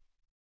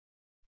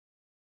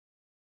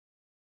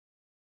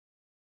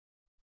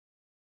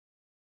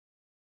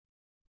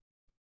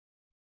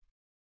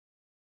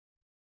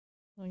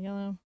 A little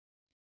yellow.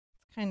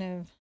 It's kind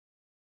of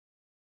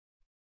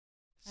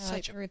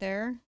highlight through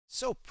there.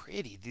 So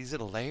pretty, these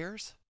little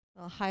layers. A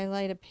little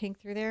highlight of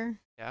pink through there.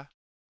 Yeah.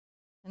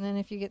 And then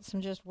if you get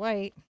some just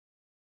white,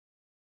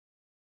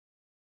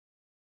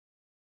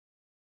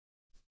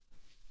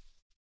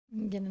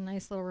 you get a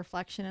nice little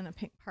reflection in the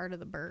pink part of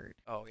the bird.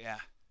 Oh, yeah.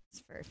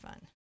 It's very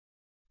fun.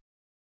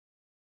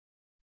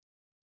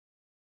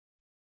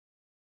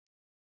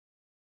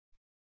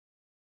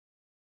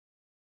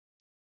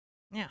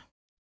 Yeah.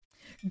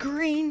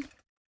 Green.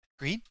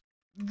 Green?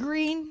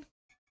 Green.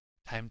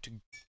 Time to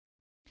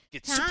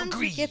get super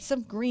green. Get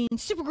some green.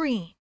 Super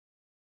green.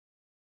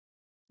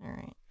 All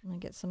right. I'm going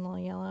to get some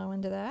little yellow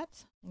into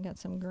that. I got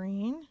some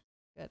green.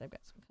 Good. I've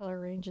got some color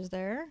ranges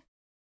there.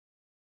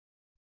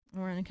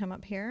 And we're going to come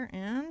up here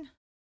and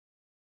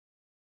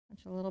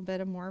touch a little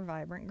bit of more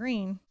vibrant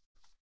green.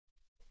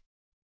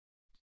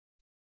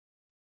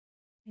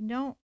 I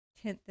don't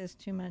tint this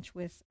too much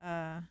with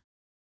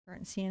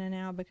burnt sienna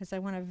now because I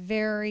want a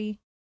very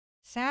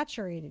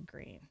saturated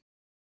green.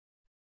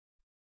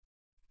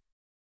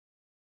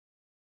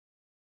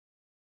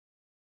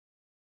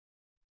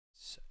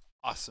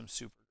 Awesome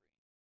super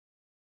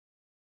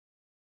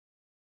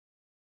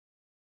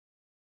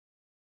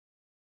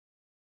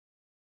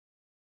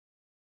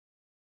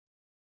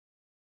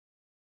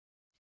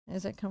green.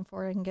 As I come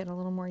forward, I can get a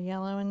little more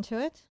yellow into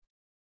it.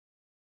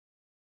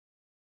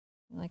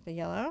 I like the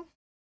yellow.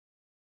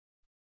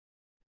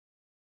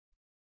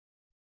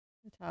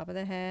 The top of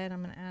the head,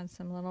 I'm going to add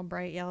some little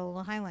bright yellow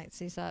little highlights.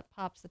 See, so it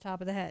pops the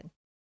top of the head.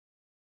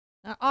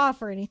 Not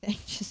off or anything,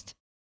 just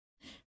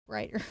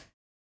brighter.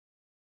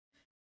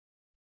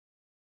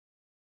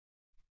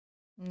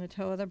 And the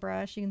toe of the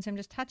brush, you can see I'm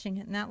just touching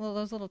it, and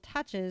those little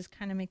touches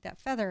kind of make that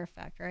feather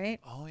effect, right?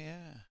 Oh,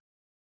 yeah.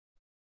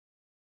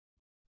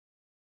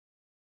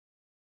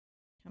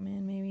 Come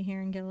in maybe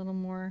here and get a little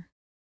more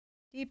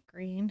deep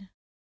green.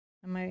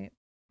 And my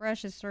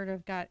brush has sort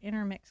of got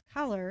intermixed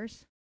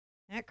colors.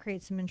 That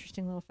creates some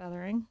interesting little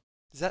feathering.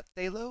 Is that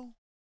phthalo?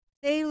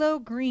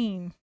 Phthalo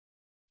green.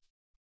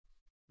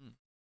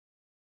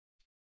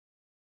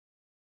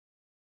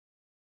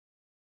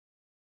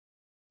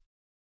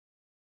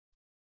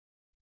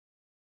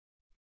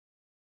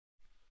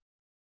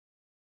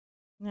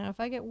 Now,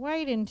 if I get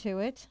white into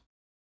it,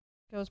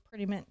 it goes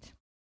pretty mint.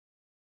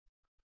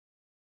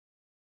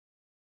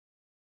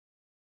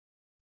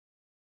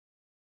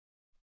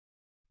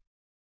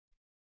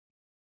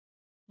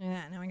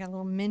 Yeah, now I got a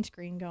little mint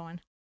green going.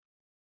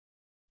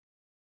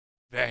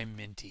 Very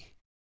minty.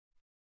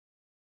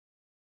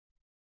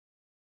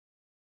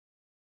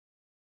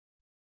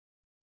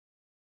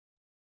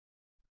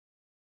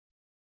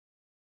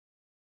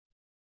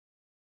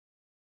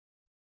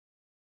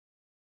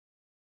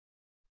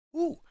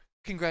 Ooh,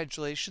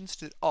 congratulations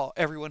to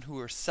everyone who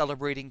are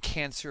celebrating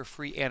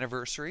cancer-free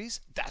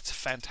anniversaries. That's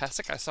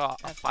fantastic. I saw a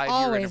That's 5-year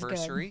always good.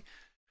 anniversary.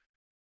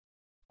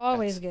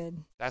 Always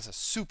good. That's a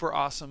super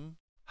awesome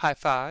high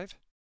five.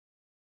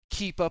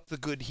 Keep up the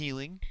good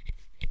healing.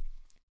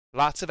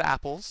 Lots of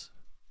apples.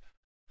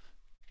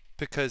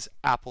 Because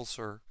apples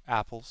are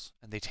apples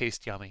and they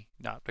taste yummy,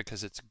 not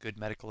because it's good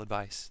medical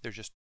advice. They're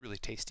just really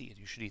tasty and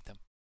you should eat them.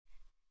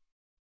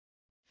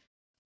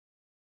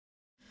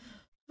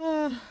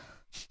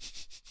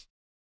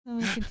 Let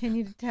me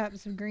continue to tap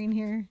some green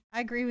here. I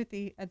agree with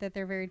that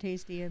they're very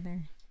tasty in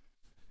there.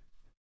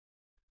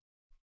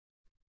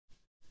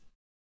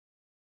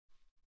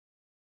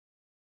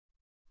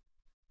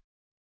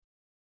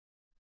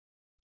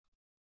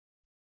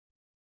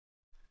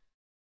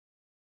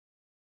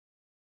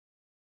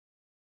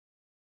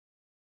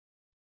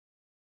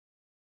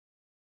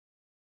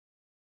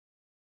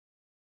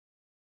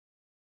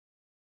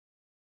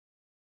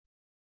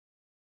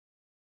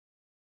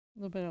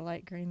 A little bit of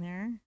light green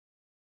there.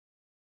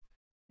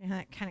 And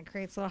that kind of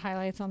creates little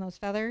highlights on those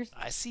feathers.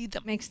 I see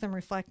them. Makes them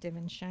reflective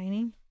and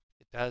shiny.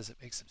 It does. It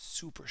makes them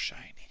super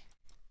shiny.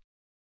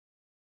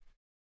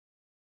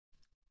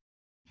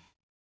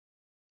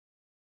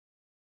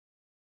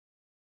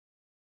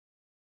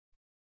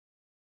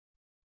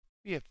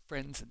 We have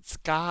friends in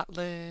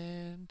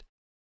Scotland.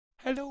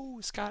 Hello,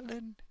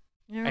 Scotland.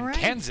 All and right.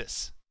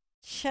 Kansas.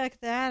 Check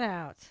that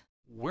out.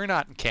 We're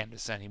not in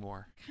Kansas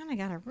anymore. Kind of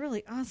got a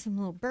really awesome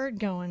little bird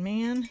going,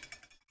 man.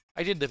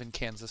 I did live in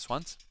Kansas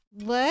once.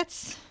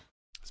 It's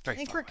very I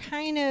think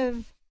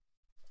fun.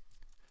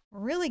 we're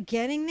really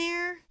getting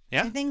there.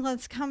 Yeah? I think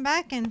let's come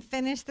back and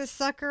finish this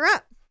sucker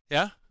up.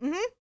 Yeah? Mm-hmm.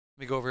 Let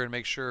me go over and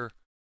make sure.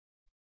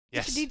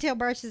 Yes. Get your detail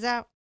brushes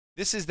out.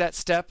 This is that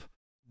step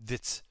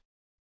that's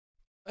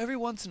every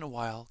once in a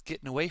while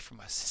getting away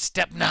from us.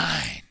 Step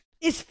 9.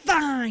 It's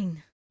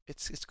fine.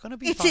 It's going to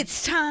be fun.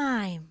 It's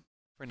time.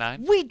 For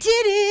 9? We did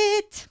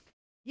it.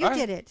 You All right.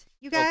 did it.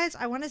 You guys,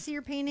 I want to see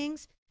your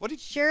paintings.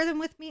 Share them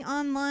with me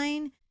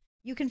online.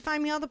 You can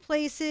find me all the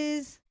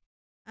places.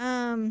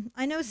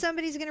 I know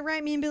somebody's going to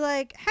write me and be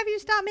like, have you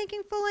stopped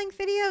making full-length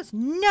videos?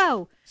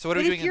 No. So what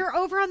are but we doing? If you're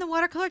over on the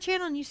watercolor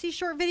channel and you see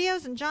short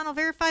videos, and John will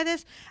verify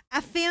this,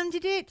 I filmed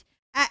it.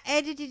 I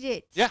edited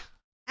it. Yeah.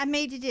 I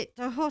made it.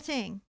 The whole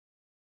thing.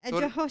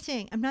 The whole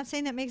thing. I'm not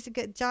saying that makes a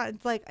good job.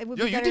 It's like, it would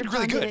be better you did if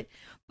really John good. did it.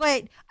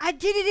 But I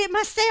did it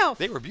myself.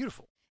 They were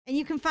beautiful. And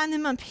you can find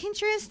them on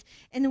Pinterest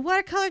and the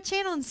watercolor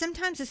channel, and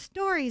sometimes the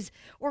stories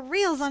or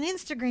reels on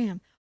Instagram.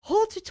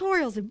 Whole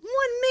tutorials in 1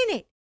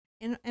 minute.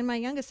 And my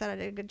youngest said I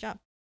did a good job.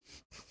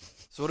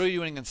 So what are you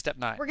doing in step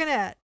 9? We're going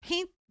to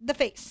paint the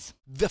face.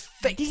 The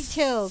face.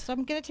 Details. So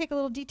I'm going to take a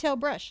little detail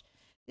brush.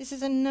 This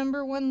is a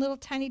number 1 little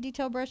tiny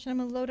detail brush, and I'm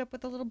going to load up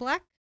with a little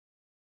black.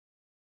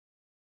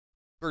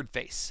 Bird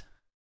face.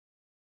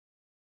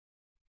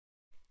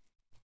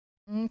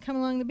 And come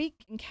along the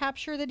beak and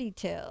capture the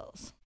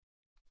details.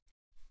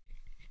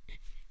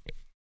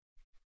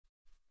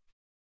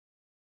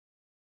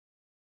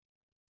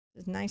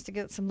 It's nice to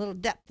get some little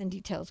depth and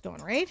details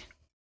going, right?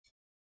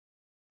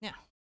 Now,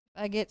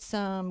 if I get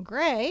some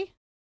gray,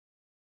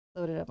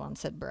 load it up on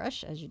said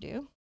brush, as you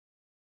do.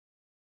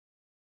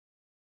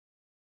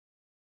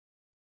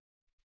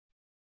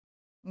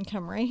 And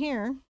come right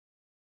here.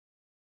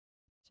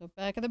 So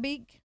back of the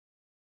beak.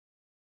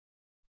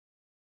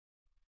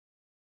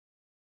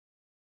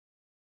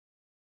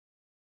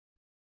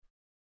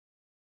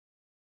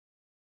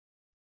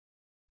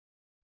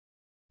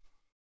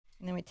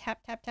 And then we tap,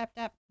 tap, tap,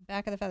 tap,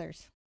 back of the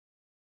feathers.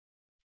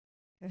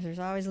 Because there's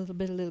always a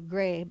little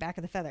gray back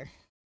of the feather.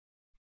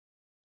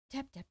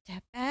 Tap, tap,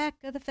 tap, back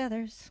of the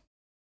feathers.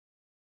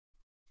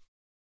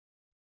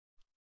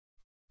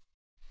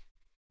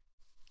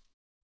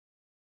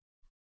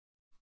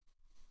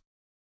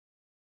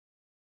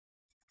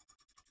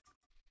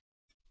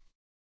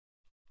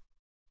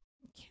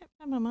 Can't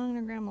find my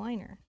monogram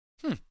liner.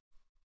 Do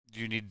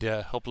you need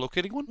help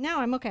locating one? No,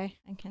 I'm okay.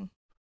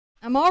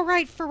 I'm all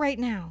right for right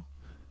now.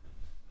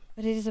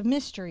 But it is a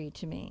mystery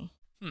to me.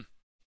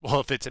 Well,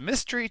 if it's a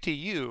mystery to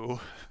you...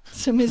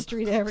 It's a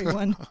mystery to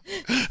everyone.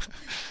 I'm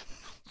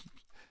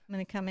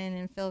going to come in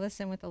and fill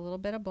this in with a little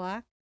bit of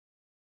black.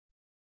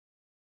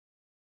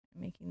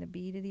 Making the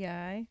bead of the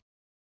eye. You're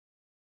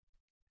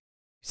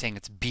saying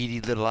it's beady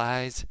little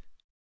eyes?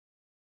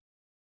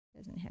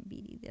 Doesn't have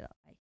beady little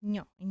eye.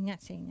 No, I'm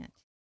not saying that.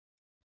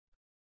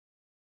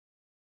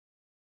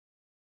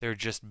 They're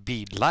just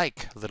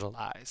bead-like little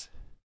eyes.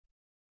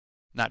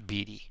 Not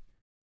beady.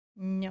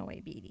 No way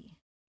beady.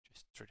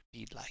 Just sort of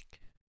bead-like.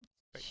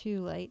 Right.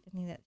 Too light. I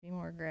need that to be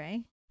more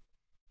gray.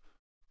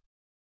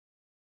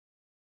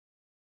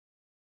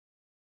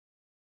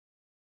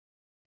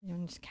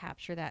 And just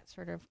capture that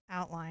sort of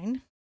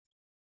outline.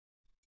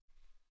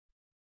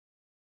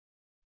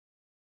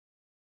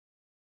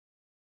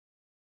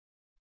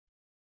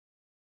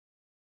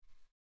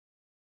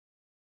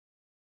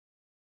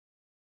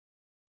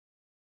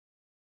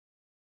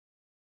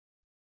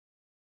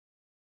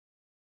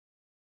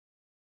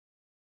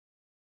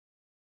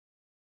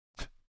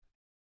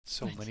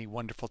 So many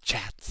wonderful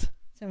chats.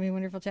 So many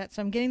wonderful chats.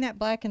 So I'm getting that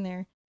black in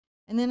there.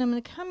 And then I'm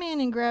going to come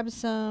in and grab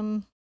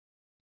some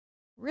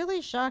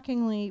really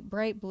shockingly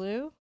bright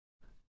blue.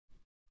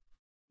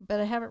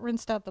 But I haven't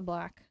rinsed out the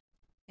black.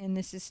 And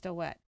this is still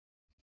wet.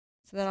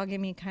 So that'll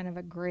give me kind of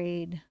a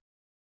grade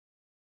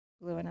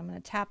blue. And I'm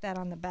going to tap that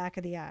on the back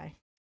of the eye.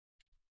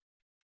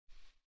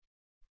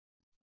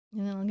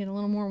 And then I'll get a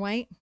little more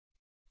white.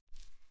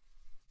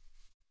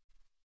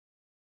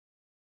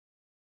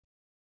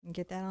 And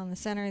get that on the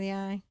center of the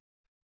eye.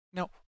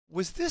 Now,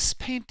 was this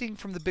painting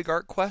from the Big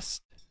Art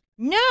Quest?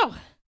 No!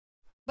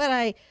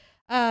 But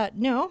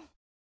no.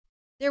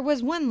 There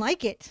was one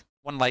like it.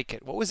 One like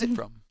it. What was it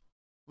from?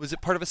 Was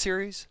it part of a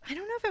series? I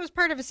don't know if it was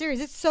part of a series.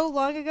 It's so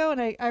long ago,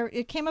 and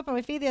it came up on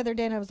my feed the other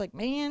day, and I was like,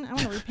 man, I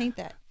want to repaint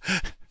that.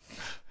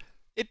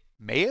 It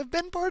may have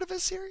been part of a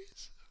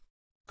series.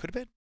 Could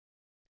have been.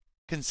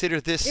 Consider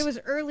this. It was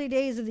early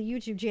days of the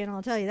YouTube channel,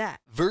 I'll tell you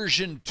that.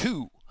 Version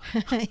 2.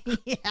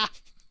 Yeah.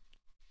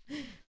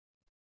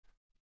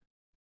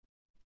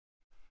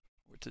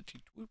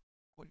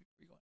 What are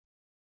you going?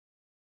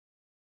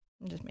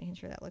 I'm just making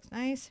sure that looks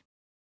nice.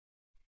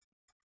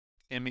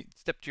 Amy,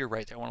 step to your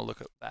right. I want to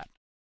look at that.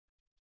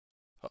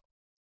 Oh,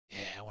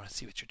 yeah, I want to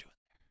see what you're doing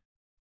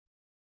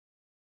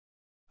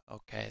there.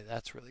 Okay,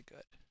 that's really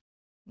good.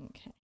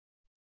 Okay.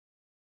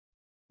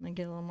 I'm going to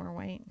get a little more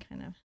white and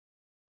kind of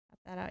pop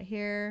that out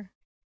here.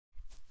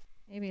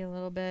 Maybe a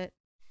little bit.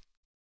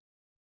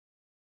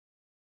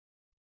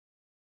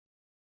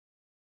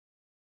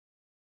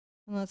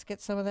 And let's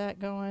get some of that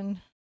going.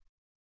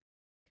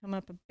 Come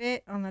up a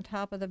bit on the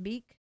top of the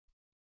beak.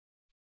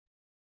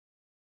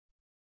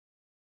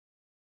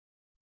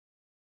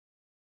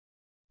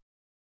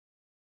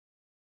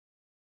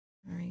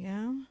 There we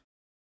go.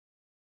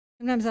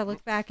 Sometimes I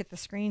look back at the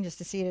screen just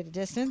to see it at a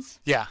distance.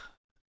 Yeah.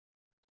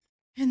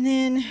 And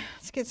then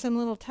let's get some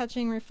little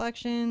touching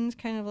reflections,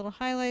 kind of little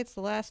highlights, the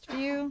last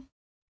few.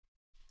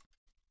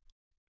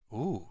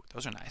 Ooh,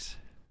 those are nice.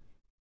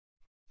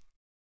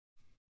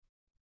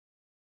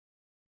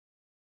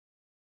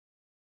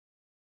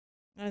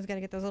 I just got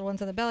to get those little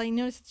ones on the belly.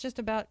 Notice it's just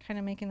about kind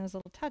of making those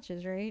little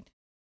touches, right?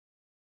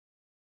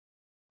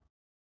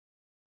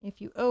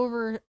 If you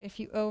over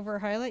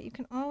highlight, you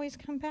can always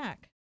come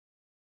back.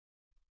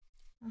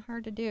 Not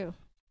hard to do.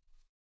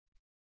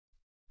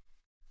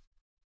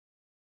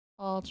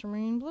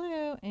 Ultramarine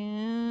blue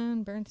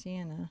and burnt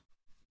sienna.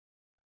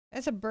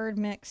 That's a bird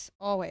mix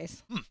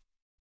always.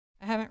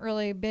 I haven't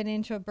really been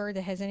into a bird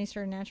that has any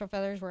sort of natural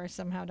feathers where I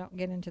somehow don't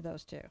get into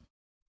those two.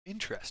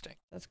 Interesting.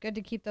 So it's good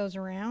to keep those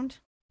around.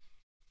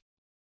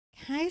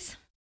 Guys,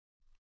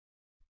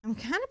 I'm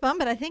kind of bummed,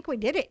 but I think we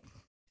did it.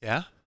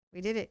 Yeah? We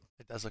did it.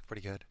 It does look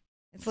pretty good.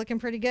 It's looking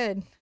pretty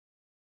good.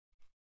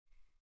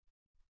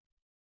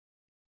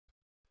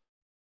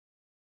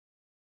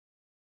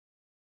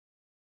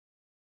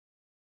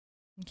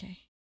 Okay.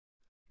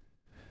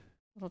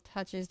 Little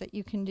touches that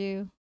you can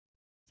do.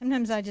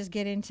 Sometimes I just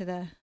get into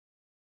the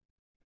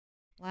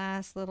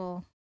last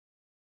little.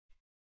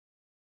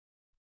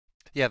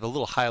 Yeah, the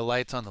little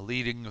highlights on the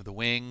leading of the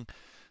wing,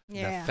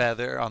 Yeah. the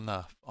feather on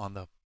the.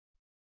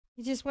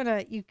 You just want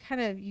to, you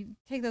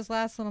take those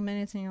last little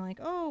minutes and you're like,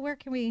 oh, where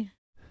can we?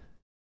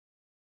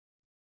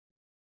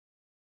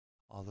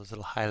 All those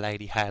little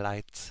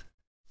highlights.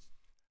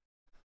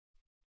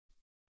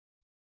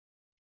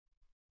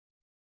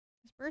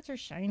 These birds are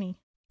shiny.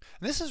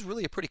 And this is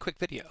really a pretty quick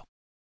video.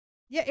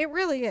 Yeah, it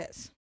really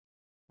is.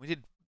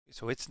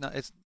 So it's not,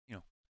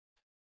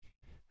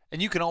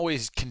 and you can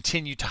always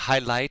continue to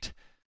highlight.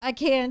 I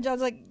can.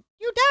 John's like,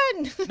 you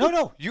done?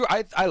 No,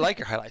 I like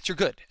your highlights. You're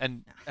good.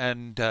 And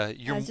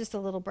you're. It's just a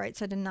little bright,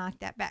 so to knock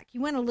that back.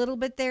 You went a little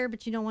bit there,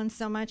 but you don't want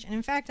so much. And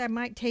in fact, I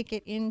might take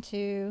it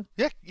into.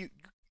 Yeah,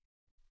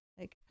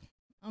 like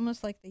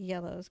almost like the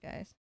yellows,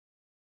 guys.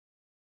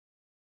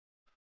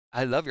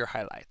 I love your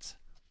highlights.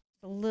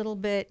 A little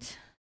bit,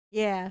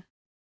 yeah.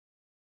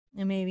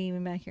 And maybe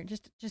even back here,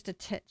 just a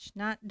titch.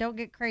 Don't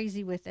get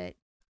crazy with it.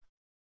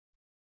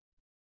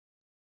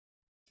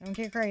 Don't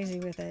get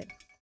crazy with it.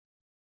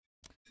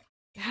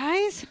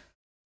 Guys,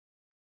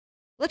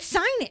 let's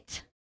sign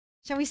it.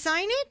 Shall we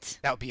sign it?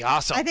 That would be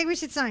awesome. I think we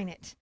should sign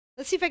it.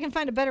 Let's see if I can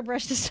find a better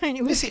brush to sign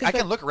it with. See, I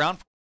can look around.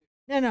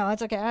 No,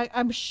 it's okay.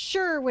 I'm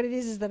sure what it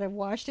is that I've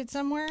washed it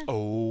somewhere.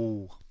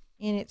 Oh.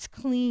 And it's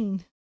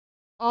clean.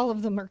 All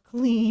of them are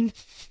clean.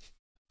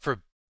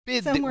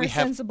 Forbid somewhere that we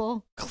have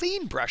sensible.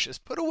 Clean brushes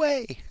put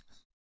away.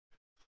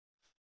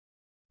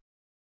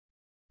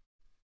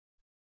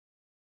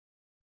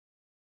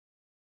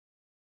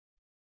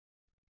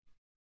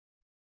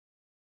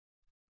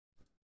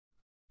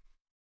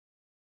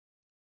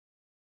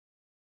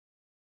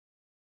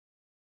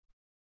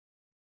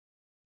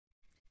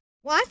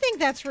 Well, I think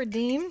that's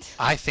redeemed.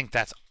 I think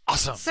that's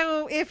awesome.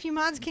 So if you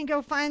mods can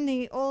go find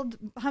the old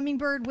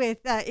hummingbird with,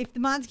 if the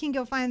mods can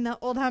go find the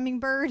old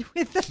hummingbird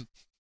with the,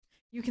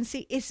 you can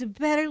see it's a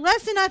better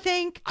lesson, I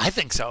think. I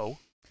think so.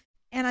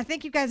 And I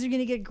think you guys are going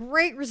to get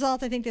great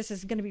results. I think this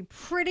is going to be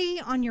pretty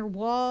on your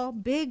wall,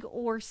 big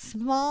or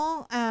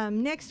small.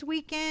 Next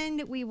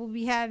weekend, we will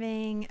be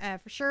having,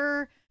 for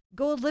sure,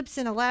 gold lips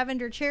in a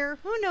lavender chair.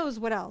 Who knows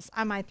what else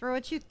I might throw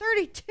at you.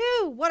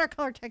 32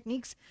 watercolor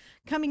techniques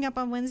coming up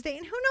on Wednesday.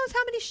 And who knows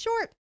how many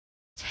short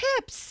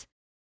tips,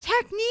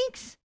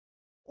 techniques,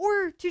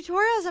 or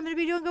tutorials I'm going to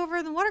be doing over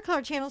in the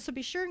watercolor channel. So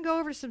be sure and go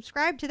over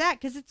subscribe to that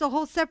because it's a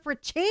whole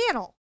separate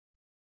channel.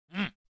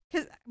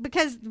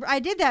 Because I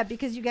did that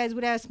because you guys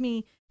would ask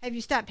me, have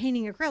you stopped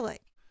painting acrylic?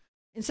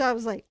 And so I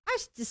was like, I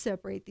should just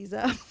separate these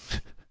up.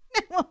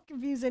 I won't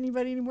confuse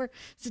anybody anymore.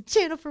 It's a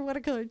channel for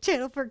watercolor,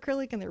 channel for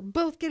acrylic, and they're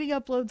both getting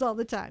uploads all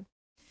the time.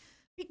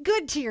 Be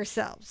good to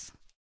yourselves.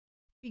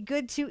 Be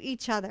good to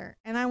each other.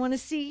 And I want to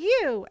see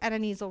you at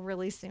an easel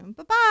really soon.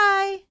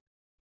 Bye-bye.